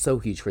 and it's so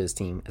huge for this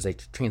team as they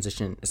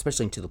transition,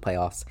 especially into the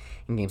playoffs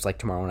in games like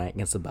tomorrow night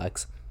against the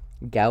Bucks.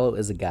 Gallo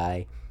is a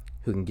guy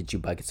who can get you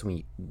buckets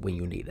when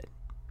you need it.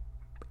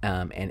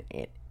 And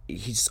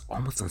he's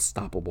almost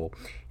unstoppable.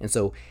 And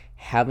so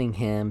having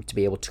him to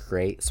be able to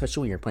create,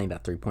 especially when you're playing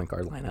that 3-point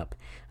guard lineup,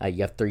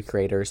 you have three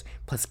creators,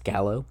 plus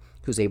Gallo,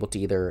 who's able to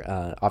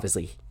either,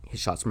 obviously, his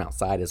shots from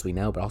outside, as we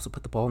know, but also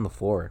put the ball on the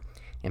floor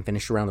and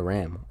finish around the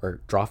rim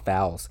or draw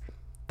fouls.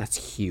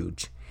 That's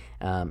huge.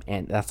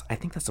 And I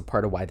think that's a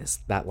part of why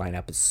that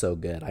lineup is so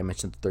good. I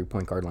mentioned the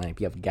 3-point guard lineup.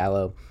 You have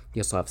Gallo,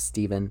 you also have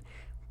Steven.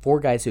 4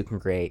 guys who can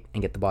create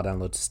and get the ball down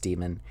low to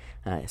Steven.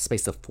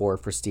 Space the floor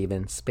for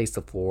Steven. Space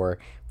the floor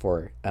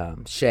for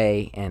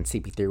Shea and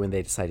CP3 when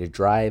they decide to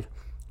drive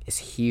is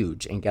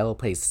huge. And Gallo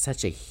plays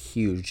such a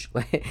huge,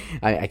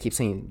 I keep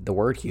saying the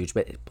word huge,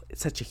 but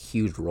it's such a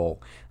huge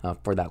role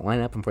for that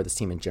lineup and for this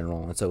team in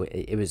general. And so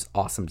it was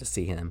awesome to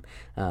see him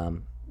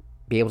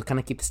be able to kind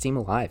of keep this team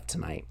alive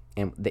tonight.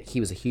 And that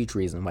he was a huge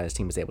reason why this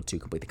team was able to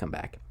complete the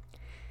comeback.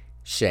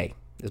 Shea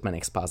is my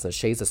next positive.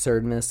 Shea's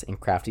assertiveness and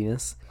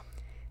craftiness.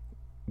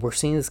 We're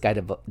seeing this guy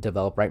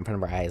develop right in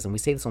front of our eyes, and we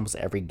say this almost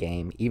every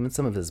game, even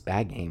some of his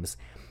bad games.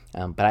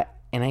 But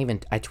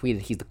I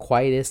tweeted he's the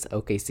quietest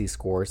OKC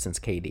scorer since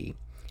KD.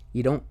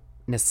 You don't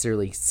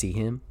necessarily see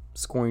him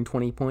scoring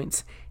 20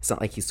 points. It's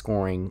not like he's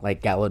scoring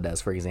like Gallo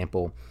does, for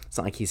example. It's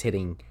not like he's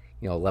hitting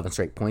 11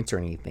 straight points or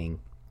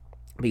anything.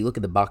 But you look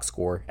at the box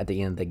score at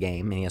the end of the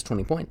game, and he has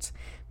 20 points,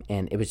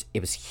 and it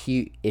was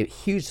huge,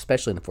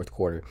 especially in the fourth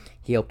quarter.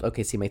 He helped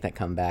OKC make that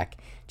comeback,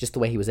 just the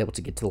way he was able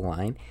to get to the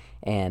line,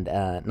 and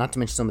not to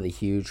mention some of the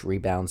huge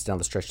rebounds down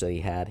the stretch that he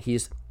had. He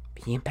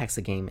impacts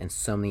the game in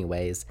so many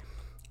ways,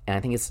 and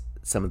I think it's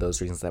some of those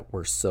reasons that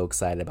we're so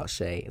excited about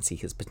Shea and see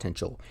his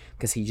potential,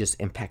 because he just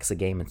impacts the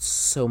game in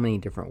so many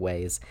different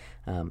ways,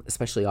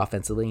 especially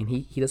offensively, and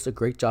he does a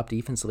great job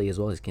defensively as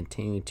well. He's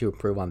continuing to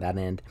improve on that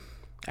end.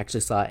 I actually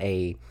saw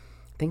I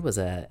think it was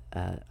an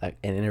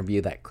interview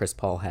that Chris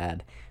Paul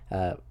had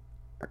a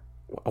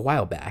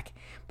while back,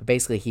 but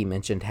basically he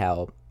mentioned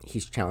how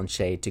he's challenged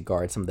Shea to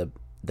guard some of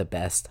the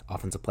best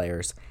offensive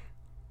players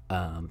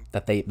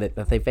that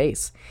they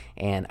face,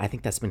 and I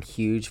think that's been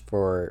huge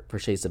for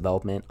Shea's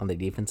development on the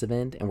defensive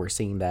end, and we're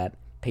seeing that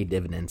pay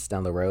dividends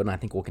down the road, and I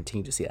think we'll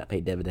continue to see that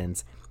pay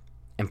dividends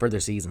in further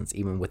seasons,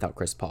 even without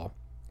Chris Paul.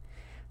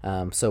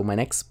 So my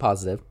next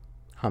positive,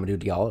 Hamidou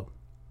Diallo.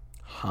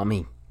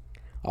 Hami.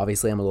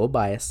 Obviously, I'm a little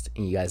biased,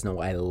 and you guys know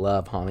I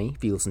love Hami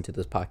if you listen to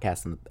this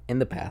podcast in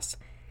the past.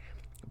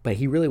 But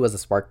he really was a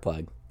spark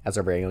plug, as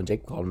our very own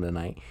Jake called him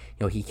tonight.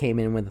 He came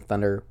in when the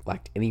Thunder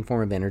lacked any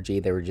form of energy.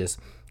 They were just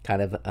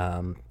kind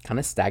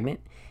of stagnant,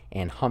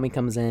 and Hami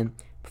comes in,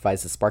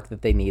 provides the spark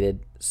that they needed,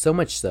 so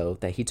much so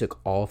that he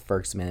took all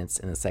Ferg's minutes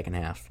in the second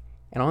half.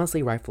 And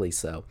honestly, rightfully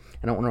so.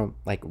 I don't want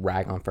to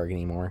rag on Ferg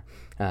anymore.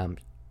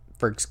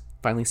 Ferg's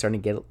finally starting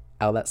to get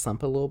out of that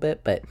slump a little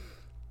bit, but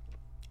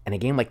in a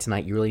game like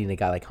tonight, you really need a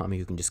guy like Hami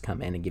who can just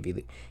come in and give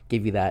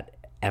you that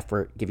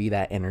effort, give you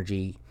that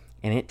energy,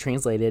 and it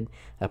translated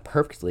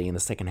perfectly in the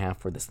second half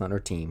for this Thunder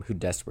team who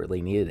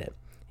desperately needed it.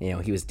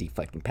 He was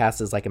deflecting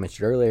passes, like I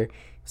mentioned earlier,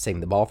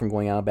 saving the ball from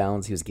going out of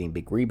bounds. He was getting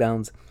big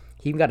rebounds.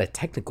 He even got a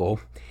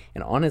technical,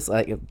 and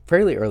honestly,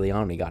 fairly early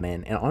on when he got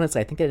in, and honestly,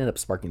 I think that ended up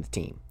sparking the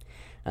team.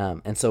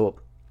 And so,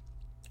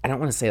 I don't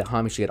want to say that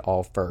Hami should get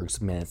all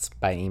Ferg's minutes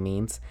by any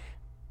means,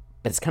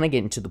 but it's kind of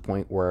getting to the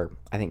point where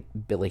I think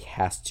Billy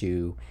has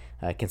to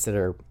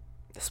consider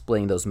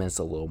splitting those minutes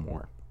a little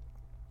more,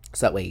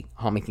 so that way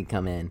Hami can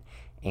come in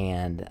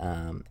and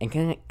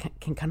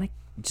can kind of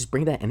just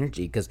bring that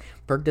energy, because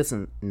Ferg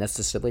doesn't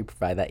necessarily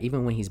provide that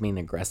even when he's being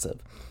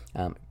aggressive.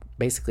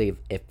 Basically,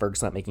 if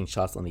Ferg's not making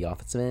shots on the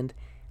offensive end,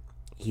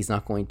 he's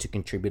not going to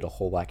contribute a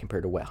whole lot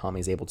compared to what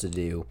Hami's able to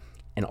do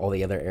in all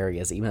the other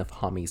areas, even if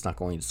Hami's not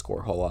going to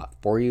score a whole lot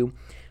for you.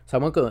 So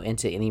I won't go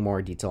into any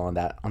more detail on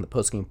that on the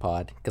post-game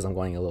pod because I'm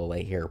going a little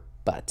late here,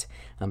 but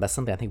that's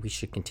something I think we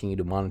should continue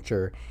to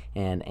monitor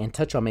and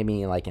touch on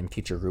maybe like in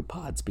future group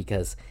pods,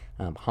 because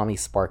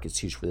Hami's spark is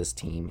huge for this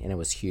team, and it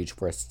was huge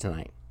for us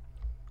tonight.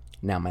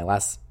 Now, my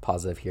last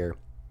positive here,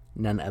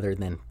 none other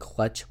than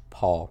Clutch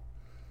Paul.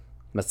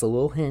 That's a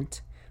little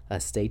hint.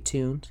 Stay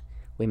tuned.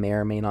 We may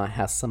or may not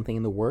have something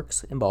in the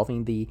works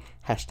involving the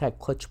hashtag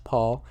Clutch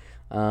Paul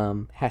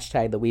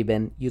hashtag that we've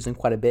been using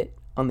quite a bit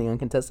on the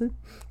Uncontested.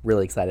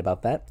 Really excited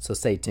about that, so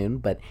stay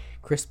tuned. But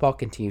Chris Paul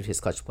continued his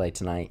clutch play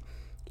tonight,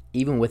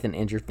 even with an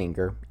injured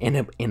finger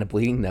and a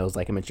bleeding nose,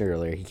 like I mentioned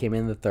earlier. He came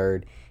in the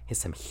third, hit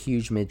some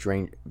huge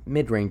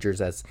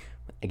mid-rangers, as,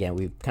 again,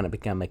 we've kind of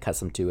become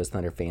accustomed to as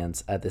Thunder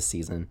fans this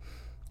season.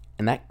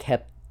 And that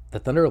kept the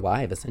Thunder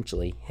alive,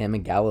 essentially, him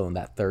and Gallo in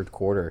that third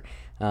quarter.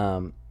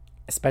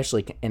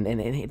 Especially, and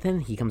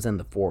then he comes in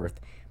the fourth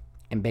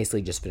and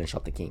basically just finished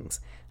off the Kings.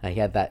 He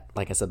had that,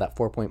 like I said, that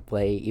 4-point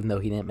play, even though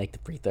he didn't make the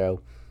free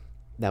throw.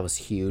 That was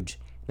huge.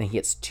 Then he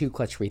hits 2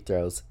 clutch free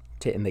throws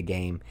to end the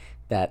game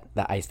that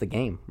iced the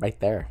game right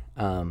there.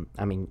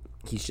 I mean,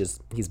 he's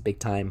big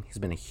time. He's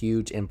been a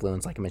huge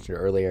influence, like I mentioned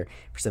earlier,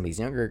 for some of these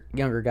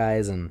younger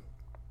guys, and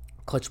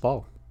Clutch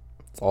Paul.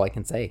 That's all I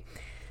can say.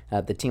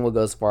 The team will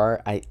go as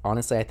far. I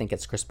think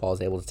it's Chris Paul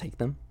is able to take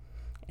them,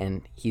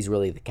 and he's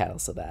really the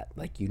catalyst of that.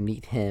 Like, you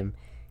need him,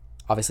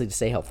 obviously, to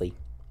stay healthy,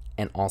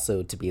 and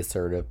also to be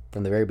assertive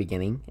from the very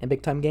beginning in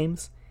big-time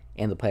games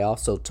and the playoffs.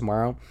 So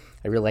tomorrow,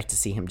 I'd really like to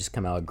see him just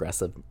come out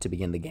aggressive to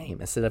begin the game,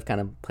 instead of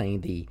kind of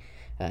playing the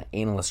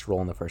analyst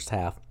role in the first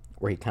half,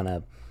 where he kind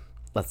of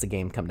lets the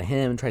game come to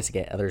him and tries to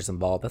get others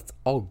involved. That's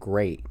all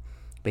great,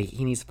 but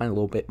he needs to find a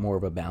little bit more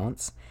of a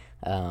balance,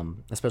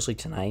 especially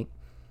tonight,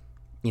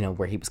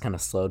 where he was kind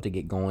of slow to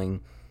get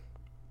going.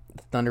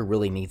 The Thunder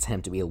really needs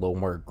him to be a little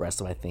more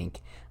aggressive, I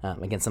think,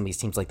 against some of these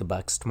teams like the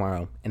Bucks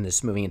tomorrow, and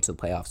just moving into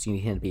the playoffs. You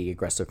need him to be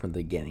aggressive from the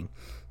beginning,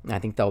 and I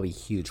think that'll be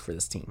huge for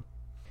this team.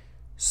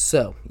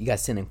 So, you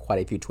guys sent in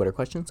quite a few Twitter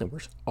questions, and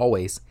we're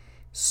always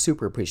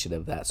super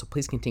appreciative of that, so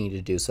please continue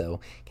to do so.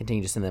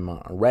 Continue to send them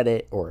on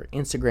Reddit or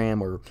Instagram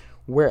or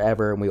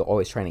wherever, and we'll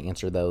always try to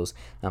answer those.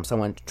 So I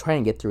want to try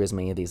and get through as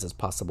many of these as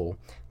possible.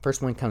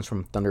 First one comes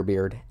from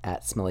Thunderbeard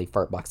at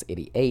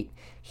SmellyFartbox88.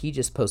 He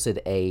just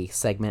posted a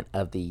segment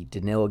of the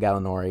Danilo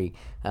Gallinari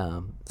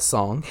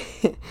song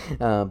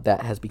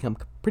that has become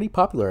pretty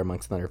popular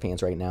amongst Thunder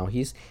fans right now.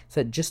 He's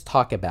said, just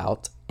talk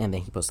about, and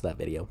then he posted that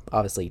video.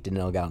 Obviously,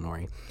 Danilo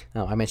Gallinari.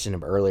 I mentioned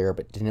him earlier,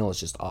 but Danilo is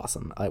just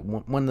awesome.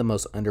 One of the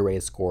most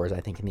underrated scorers, I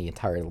think, in the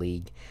entire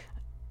league.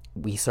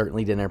 We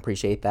certainly didn't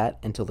appreciate that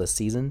until this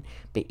season,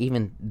 but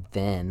even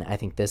then, I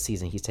think this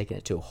season he's taken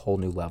it to a whole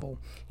new level,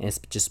 and it's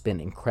just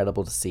been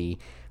incredible to see.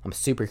 I'm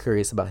super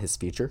curious about his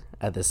future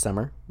this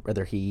summer,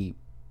 whether he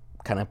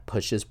kind of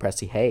pushes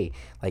Presti, hey,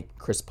 like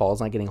Chris Paul's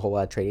not getting a whole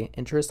lot of trade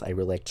interest, I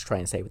really like to try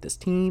and stay with this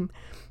team,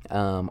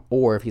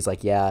 or if he's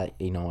like, yeah,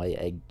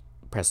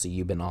 Presti,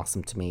 you've been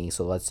awesome to me,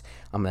 so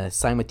I'm going to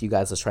sign with you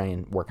guys. Let's try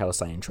and work out a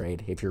sign and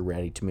trade if you're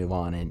ready to move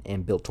on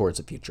and build towards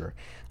the future.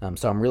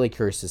 So I'm really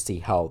curious to see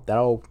how that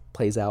all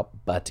plays out,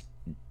 but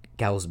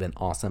Gallo's been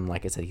awesome.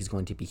 Like I said, he's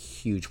going to be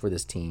huge for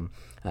this team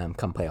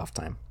come playoff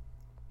time.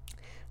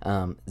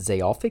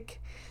 Zayolfik,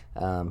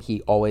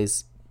 he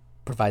always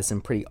provides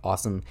some pretty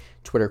awesome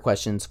Twitter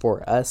questions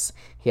for us.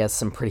 He has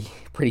some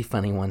pretty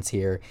funny ones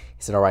here.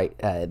 He said, all right,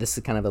 this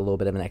is kind of a little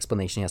bit of an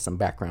explanation. He has some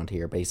background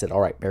here, but he said,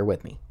 all right, bear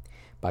with me.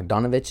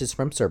 Bogdanovic is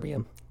from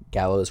Serbia.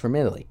 Gallo is from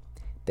Italy.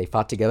 They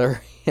fought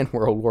together in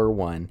World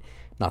War I.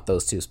 Not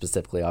those two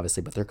specifically,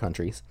 obviously, but their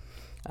countries.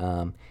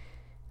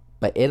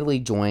 But Italy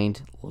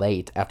joined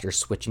late after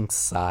switching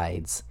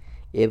sides.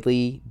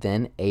 Italy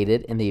then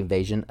aided in the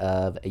invasion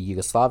of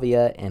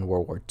Yugoslavia in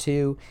World War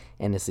II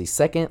and is the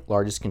second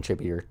largest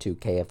contributor to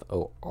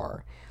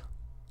KFOR.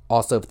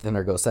 Also, if the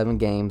Thunder go 7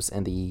 games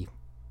in the...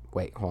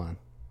 Wait, hold on.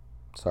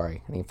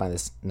 Sorry, I need to find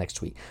this next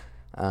tweet.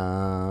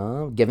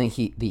 Given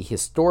the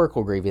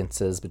historical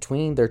grievances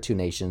between their two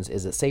nations,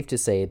 is it safe to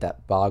say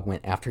that Bog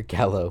went after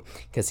Gallo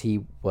because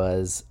he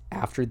was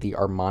after the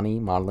Armani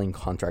modeling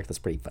contract? That's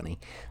pretty funny.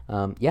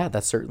 Yeah,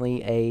 that's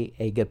certainly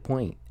a good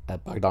point.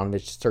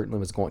 Bogdanovic certainly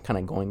was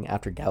going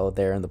after Gallo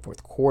there in the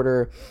fourth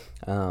quarter.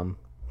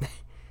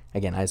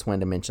 Again, I just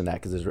wanted to mention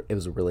that because it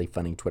was a really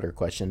funny Twitter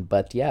question.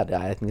 But yeah,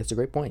 I think that's a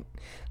great point.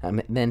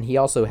 Then he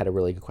also had a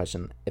really good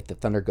question. If the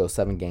Thunder go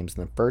 7 games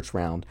in the first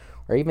round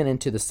or even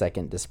into the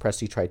second, does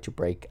Presti try to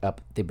break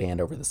up the band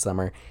over the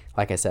summer?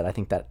 Like I said, I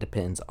think that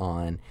depends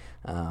on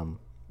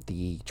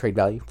the trade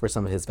value for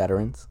some of his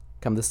veterans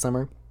come this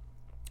summer.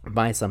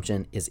 My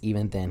assumption is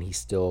even then he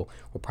still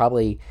will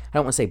probably, I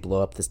don't want to say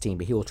blow up this team,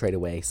 but he will trade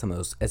away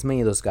as many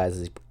of those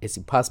guys as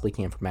he possibly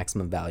can for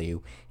maximum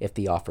value if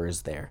the offer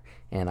is there.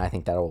 And I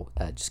think that'll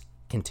just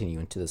continue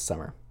into the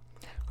summer.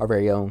 Our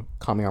very own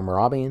Kami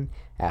Marabian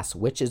asks,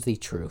 which is the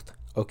truth?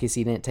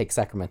 OKC didn't take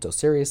Sacramento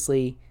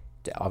seriously,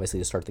 obviously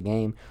to start the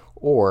game,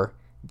 or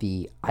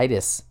the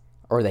itis,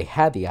 or they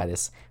had the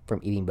itis from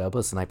eating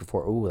Bobos the night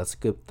before. Ooh,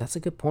 that's a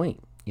good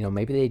point.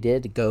 Maybe they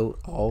did go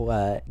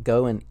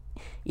and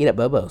eat at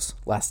Bobos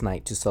last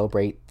night to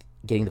celebrate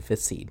getting the 5th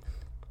seed.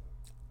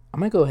 I'm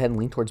gonna go ahead and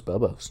lean towards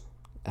Bobos.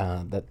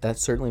 That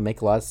certainly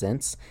make a lot of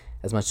sense.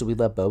 As much as we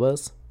love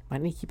Bobos,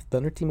 might need to keep the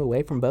Thunder team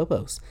away from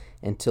Bobos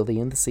until the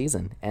end of the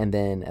season, and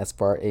then as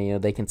far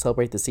they can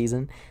celebrate the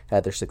season,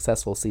 their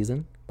successful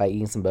season, by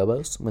eating some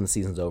Bobos when the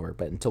season's over.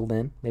 But until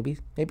then, maybe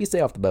stay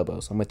off the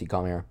Bobos. I'm with you,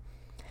 Calmir.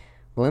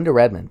 Melinda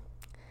Redmond.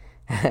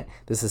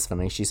 This is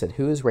funny. She said,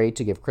 "Who is ready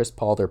to give Chris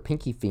Paul their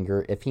pinky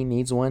finger if he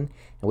needs one?"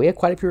 And we had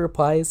quite a few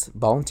replies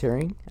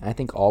volunteering. I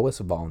think all of us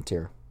would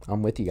volunteer.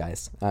 I'm with you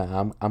guys.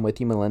 I'm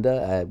with you,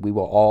 Melinda. We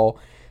will all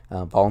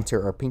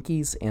volunteer our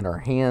pinkies and our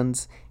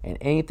hands and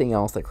anything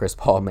else that Chris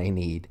Paul may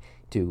need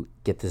to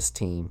get this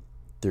team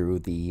through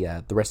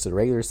the rest of the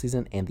regular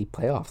season and the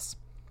playoffs.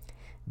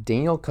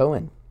 Daniel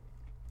Cohen.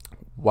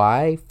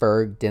 Why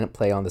Ferg didn't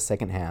play on the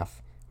second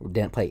half?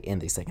 Didn't play in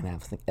the second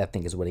half, I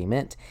think is what he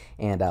meant.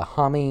 And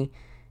Hami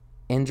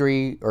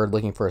injury, or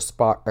looking for a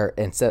spot, or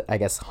instead, I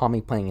guess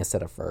Hami playing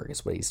instead of Ferg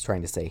is what he's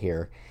trying to say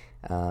here.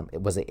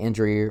 It was an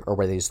injury, or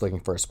were they just looking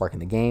for a spark in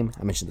the game?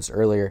 I mentioned this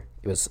earlier.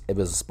 It was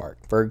a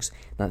spark. Ferg's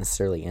not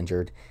necessarily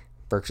injured.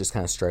 Ferg's just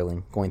kind of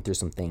struggling, going through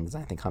some things.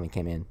 I think Hami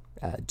came in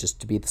just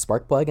to be the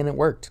spark plug, and it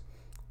worked.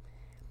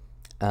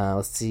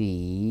 Let's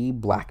see,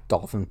 Black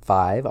Dolphin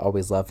 5.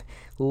 Always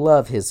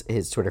love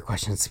his Twitter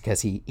questions because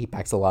he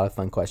packs a lot of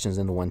fun questions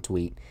into one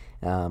tweet.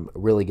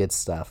 Really good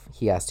stuff.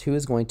 He asked, who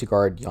is going to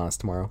guard Giannis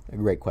tomorrow? A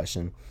great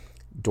question.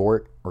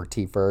 Dort or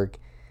T. Ferg?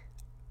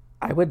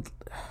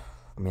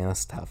 Man,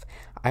 that's tough.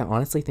 I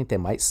honestly think they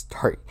might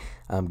start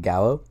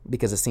Gallo,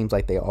 because it seems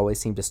like they always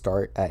seem to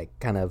start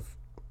kind of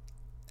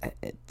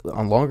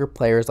on longer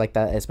players like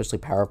that, especially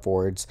power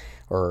forwards,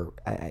 or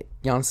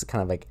Giannis is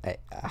kind of like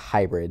a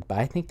hybrid, but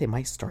I think they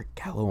might start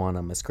Gallo on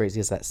him, as crazy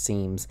as that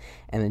seems,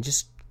 and then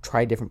just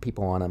try different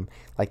people on him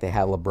like they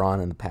have LeBron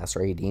in the past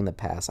or AD in the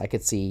past. I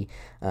could see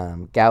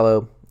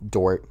Gallo,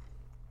 Dort,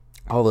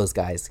 all those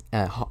guys,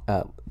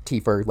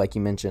 T-Ferg, like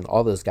you mentioned,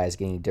 all those guys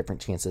getting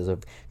different chances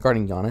of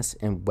guarding Giannis,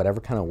 and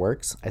whatever kind of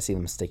works, I see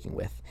them sticking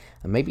with.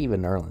 Maybe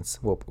even Nerlens.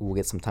 We'll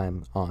get some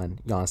time on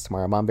Giannis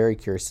tomorrow. I'm very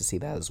curious to see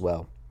that as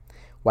well.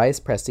 Why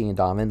is Presti and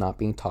Donovan not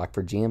being talked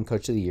for GM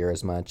Coach of the Year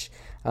as much?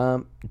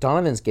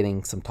 Donovan's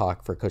getting some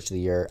talk for Coach of the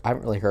Year. I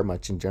haven't really heard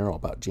much in general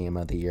about GM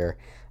of the Year.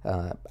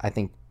 I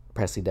think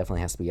Presti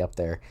definitely has to be up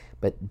there,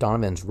 but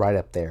Donovan's right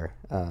up there,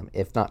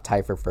 if not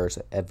tied for first,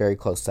 a very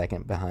close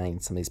second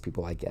behind some of these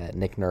people like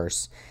Nick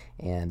Nurse.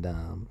 And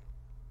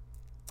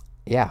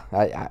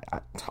I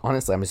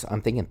honestly,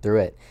 I'm thinking through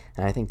it,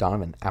 and I think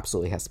Donovan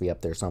absolutely has to be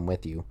up there, so I'm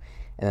with you.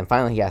 And then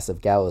finally, he asked,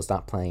 if Gallo is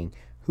not playing,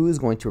 who is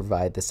going to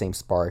provide the same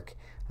spark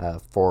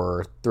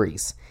for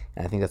threes?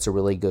 And I think that's a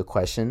really good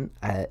question.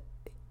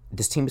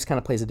 This team just kind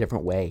of plays a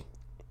different way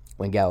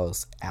when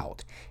Gallo's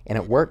out, and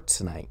it worked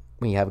tonight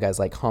when you have guys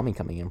like Hami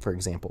coming in, for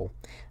example.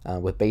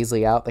 With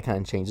Bazley out, that kind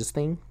of changes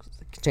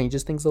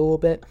things a little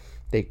bit.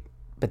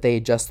 But they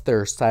adjust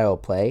their style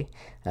of play.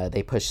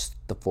 They push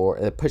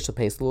the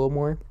pace a little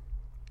more.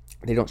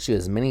 They don't shoot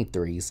as many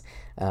threes,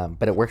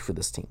 but it worked for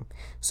this team.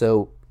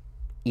 So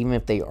even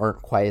if they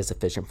aren't quite as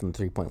efficient from the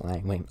three-point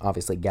line, when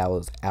obviously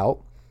Gallo's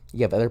out,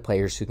 you have other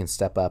players who can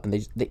step up, and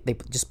they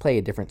just play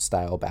a different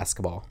style of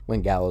basketball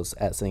when Gallo's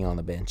sitting on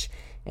the bench.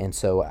 And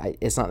so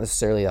it's not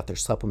necessarily that they're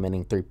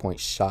supplementing three-point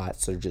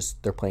shots.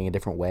 They're playing a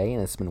different way,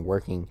 and it's been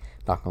working,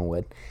 knock on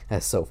wood,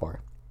 so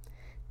far.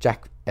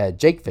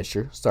 Jake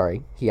Fisher,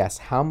 he asked,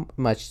 how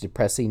much did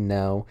Presti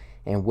know,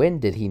 and when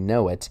did he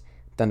know it?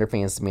 Thunder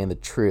fans demand the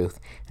truth.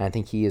 And I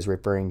think he is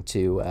referring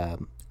to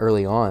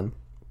early on,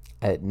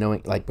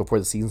 knowing, like before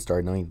the season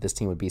started, knowing that this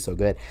team would be so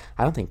good.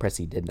 I don't think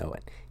Presti did know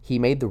it. He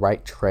made the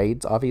right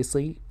trades,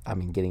 obviously. I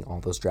mean, getting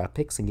all those draft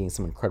picks and getting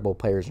some incredible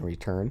players in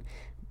return.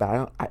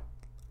 But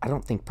I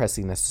don't think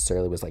Presti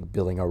necessarily was like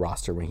building a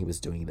roster when he was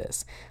doing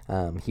this.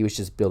 He was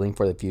just building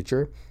for the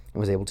future, and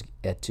was able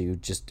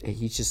to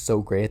he's just so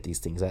great at these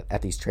things,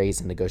 at these trades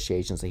and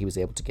negotiations, that he was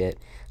able to get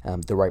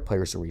the right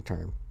players in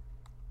return.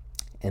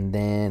 And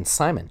then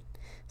Simon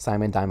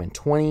Diamond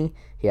 20,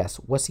 he asked,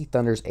 what's the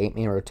Thunder's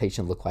 8-man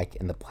rotation look like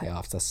in the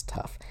playoffs? That's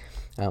tough.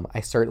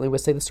 I certainly would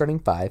say the starting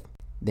 5.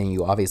 Then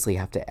you obviously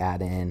have to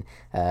add in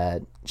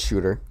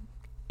Shooter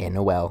and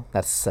Noel.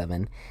 That's 7.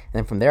 And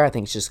then from there, I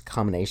think it's just a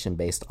combination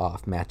based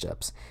off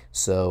matchups.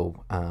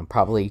 So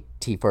probably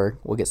T-Ferg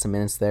will get some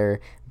minutes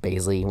there.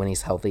 Bazley, when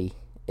he's healthy,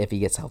 if he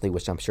gets healthy,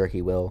 which I'm sure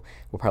he will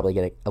probably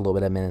get a little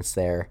bit of minutes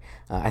there.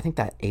 I think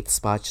that 8th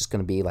spot's just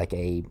going to be like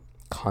a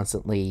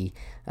constantly,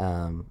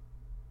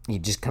 you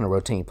just kind of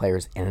rotating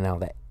players in and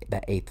out of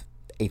that eighth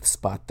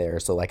spot there.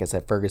 So like I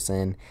said,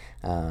 Ferguson,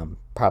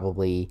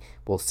 probably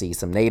we'll see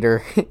some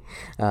Nader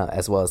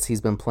as well as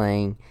he's been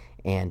playing,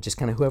 and just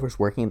kind of whoever's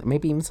working,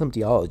 maybe even some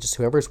Diallo, just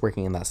whoever's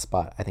working in that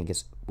spot, I think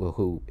is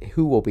who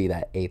will be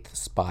that 8th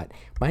spot.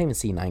 Might even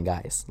see 9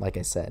 guys, like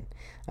I said.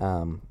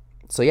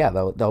 So yeah,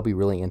 that'll be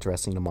really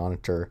interesting to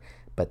monitor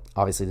But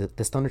obviously,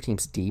 this Thunder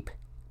team's deep.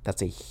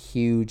 That's a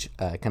huge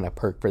kind of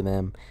perk for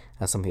them,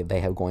 something that they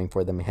have going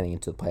for them heading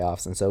into the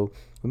playoffs. And so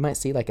we might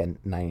see like a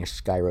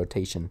 9-ish guy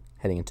rotation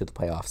heading into the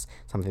playoffs,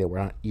 something that we're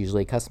not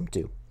usually accustomed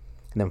to.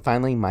 And then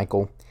finally,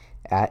 Michael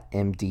at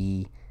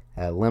MD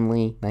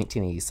Limley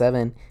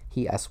 1987,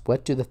 he asked,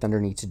 what do the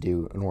Thunder need to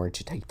do in order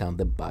to take down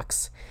the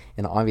Bucks?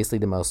 And obviously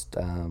the most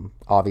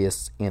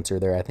obvious answer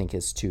there, I think,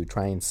 is to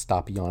try and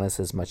stop Giannis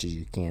as much as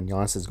you can.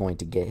 Giannis is going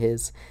to get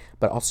his,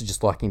 but also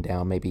just locking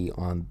down maybe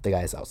on the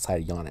guys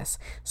outside of Giannis.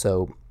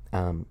 So,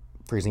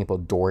 for example,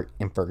 Dort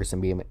and Ferguson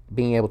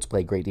being able to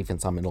play great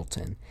defense on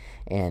Middleton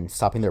and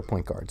stopping their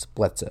point guards,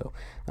 Bledsoe,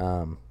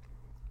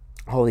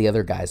 all the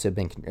other guys who have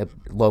been,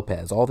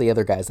 Lopez, all the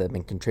other guys that have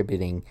been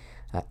contributing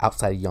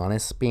outside of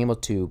Giannis, being able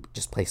to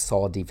just play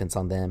solid defense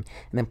on them,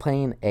 and then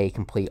playing a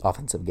complete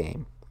offensive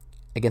game.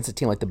 Against a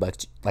team like the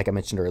Bucks, like I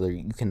mentioned earlier,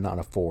 you cannot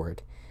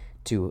afford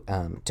to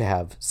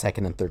have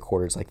second and third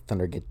quarters like the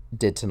Thunder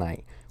did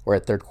tonight, or a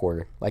third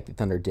quarter like the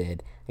Thunder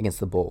did against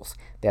the Bulls.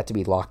 They have to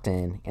be locked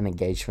in and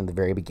engaged from the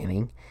very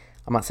beginning.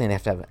 I'm not saying they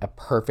have to have a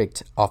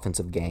perfect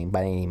offensive game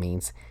by any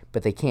means,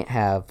 but they can't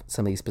have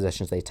some of these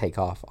possessions they take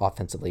off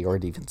offensively or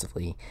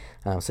defensively.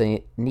 So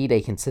you need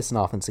a consistent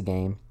offensive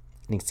game.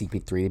 You need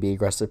CP3 to be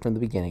aggressive from the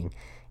beginning.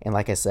 And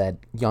like I said,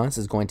 Giannis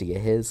is going to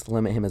get his.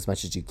 Limit him as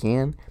much as you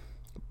can,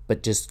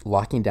 but just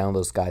locking down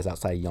those guys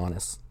outside of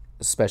Giannis,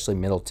 especially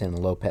Middleton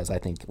and Lopez, I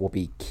think will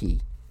be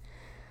key.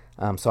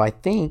 So I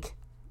think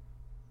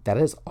that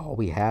is all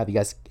we have. You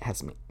guys had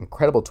some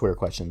incredible Twitter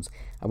questions.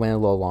 I went a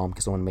little long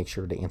because I want to make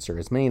sure to answer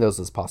as many of those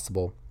as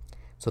possible.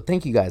 So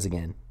thank you guys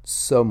again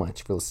so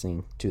much for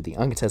listening to the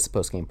Uncontested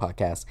Postgame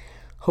Podcast.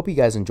 Hope you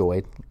guys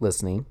enjoyed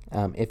listening.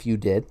 If you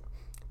did,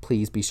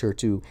 please be sure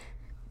to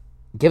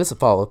give us a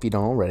follow if you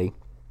don't already.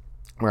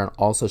 We're on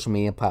all social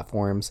media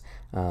platforms.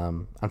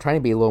 I'm trying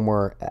to be a little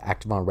more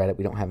active on Reddit.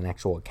 We don't have an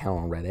actual account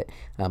on Reddit,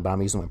 but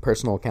I'm using my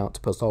personal account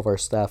to post all of our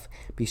stuff.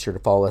 Be sure to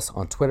follow us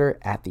on Twitter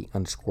at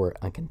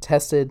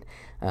 @_uncontested.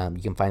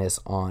 You can find us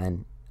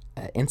on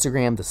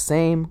Instagram the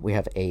same. We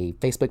have a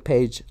Facebook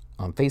page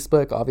on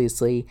Facebook,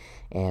 obviously,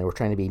 and we're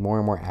trying to be more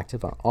and more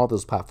active on all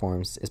those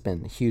platforms. It's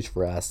been huge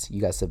for us.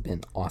 You guys have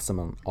been awesome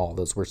on all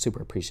those. We're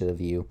super appreciative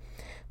of you.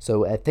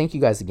 So thank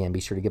you guys again. Be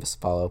sure to give us a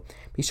follow.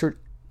 Be sure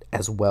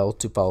as well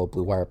to follow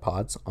Blue Wire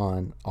Pods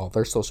on all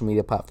their social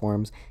media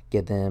platforms.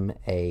 Give them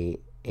a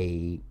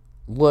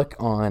look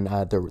on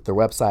their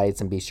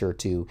websites, and be sure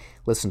to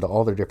listen to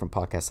all their different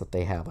podcasts that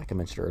they have. Like I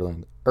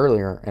mentioned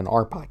earlier in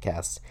our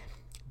podcast,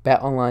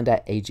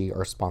 BetOnline.ag,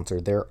 our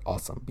sponsor. They're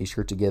awesome. Be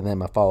sure to give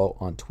them a follow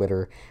on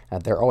Twitter.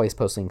 They're always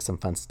posting some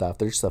fun stuff.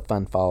 They're just a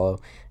fun follow,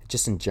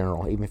 just in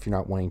general, even if you're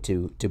not wanting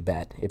to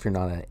bet, if you're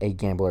not a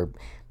gambler.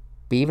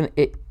 But even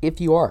if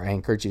you are, I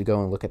encourage you to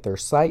go and look at their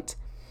site.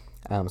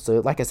 So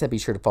like I said, be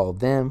sure to follow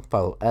them,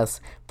 follow us,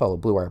 follow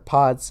Blue Wire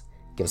Pods,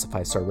 give us a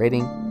 5-star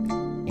rating.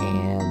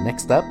 And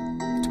next up,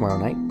 tomorrow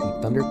night,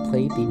 the Thunder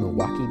play the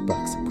Milwaukee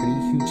Bucks. A pretty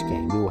huge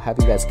game. We will have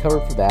you guys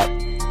covered for that.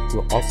 We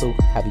will also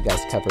have you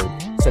guys covered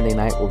Sunday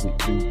night.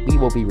 We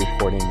will be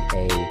recording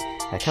a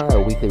kind of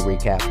a weekly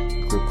recap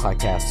group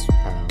podcast.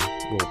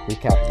 We'll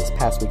recap this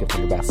past week of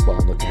Thunder basketball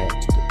and look ahead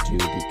to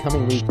the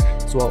coming week,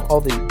 as well as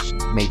all the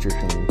major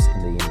themes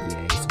in the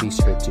NBA. So be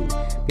sure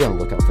to be on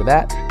the lookout for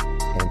that.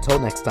 And until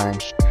next time,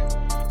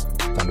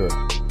 Thunder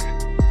up.